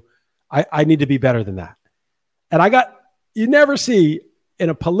insulted you. I need to be better than that. And you never see in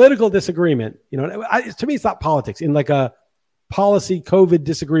a political disagreement, to me, it's not politics. In like a policy COVID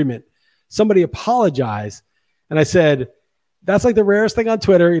disagreement, somebody apologized. And I said, that's like the rarest thing on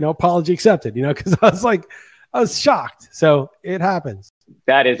Twitter, apology accepted, because I was shocked. So it happens.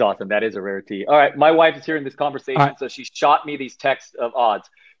 That is awesome. That is a rarity. All right. My wife is hearing this conversation. So she shot me these texts of odds.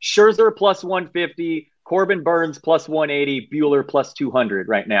 Scherzer plus 150, Corbin Burns plus 180, Bueller plus 200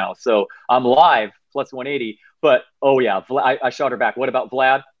 right now. So I'm live plus 180. But, I shot her back. What about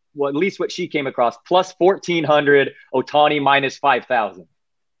Vlad? Well, at least what she came across, plus 1,400, Ohtani minus 5,000.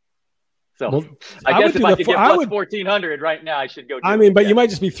 So I guess if I could get plus 1,400 right now, I should go. But you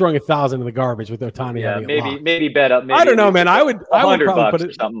might just be throwing 1,000 in the garbage with Ohtani. Yeah, maybe bet up. Maybe I don't know, man. I would $100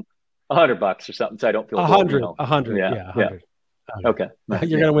 or something. $100 or something. So I don't feel 100. 100. Yeah. 100. Okay.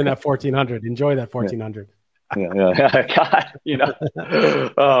 You're gonna win that 1,400. Enjoy that 1,400. Yeah.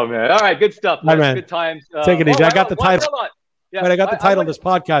 God, Oh man. All right. Good stuff. Good times. Take it easy. I got the title. I got the title of this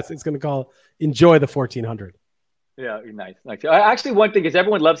podcast. It's going to call "Enjoy the 1,400." Yeah, nice. Actually, one thing is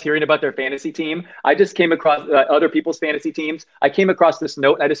everyone loves hearing about their fantasy team. I just came across other people's fantasy teams. I came across this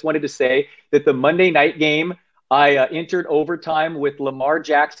note. I just wanted to say that the Monday night game, I entered overtime with Lamar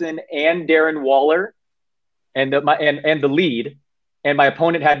Jackson and Darren Waller, and the lead, and my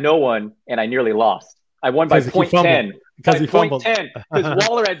opponent had no one, and I nearly lost. I won by 0.10. Because he fumbled. Because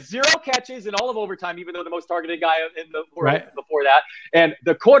Waller had 0 catches in all of overtime, even though the most targeted guy in the world before that. And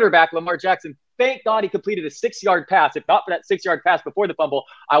the quarterback, Lamar Jackson, thank God he completed a 6-yard pass. If not for that 6-yard pass before the fumble,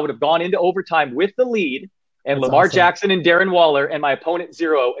 I would have gone into overtime with the lead and that's Lamar Jackson and Darren Waller and my opponent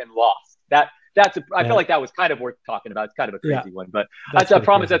 0 and lost. I feel like that was kind of worth talking about. It's kind of a crazy one, but I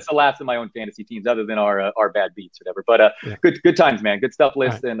promise that's the last of my own fantasy teams other than our bad beats or whatever. But good times, man. Good stuff,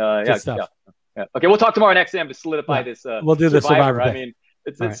 List. And yeah. Okay, we'll talk tomorrow next Sam to solidify this. We'll do the Survivor. I mean,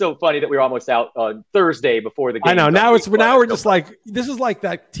 it's so funny that we were almost out on Thursday before the game. I know. Now we're just like this is like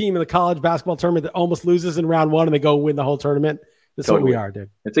that team in the college basketball tournament that almost loses in round 1 and they go win the whole tournament. That's what we are, dude.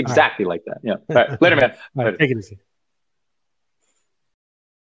 It's exactly like that. Yeah. All right. Later, man. All right. Take it easy.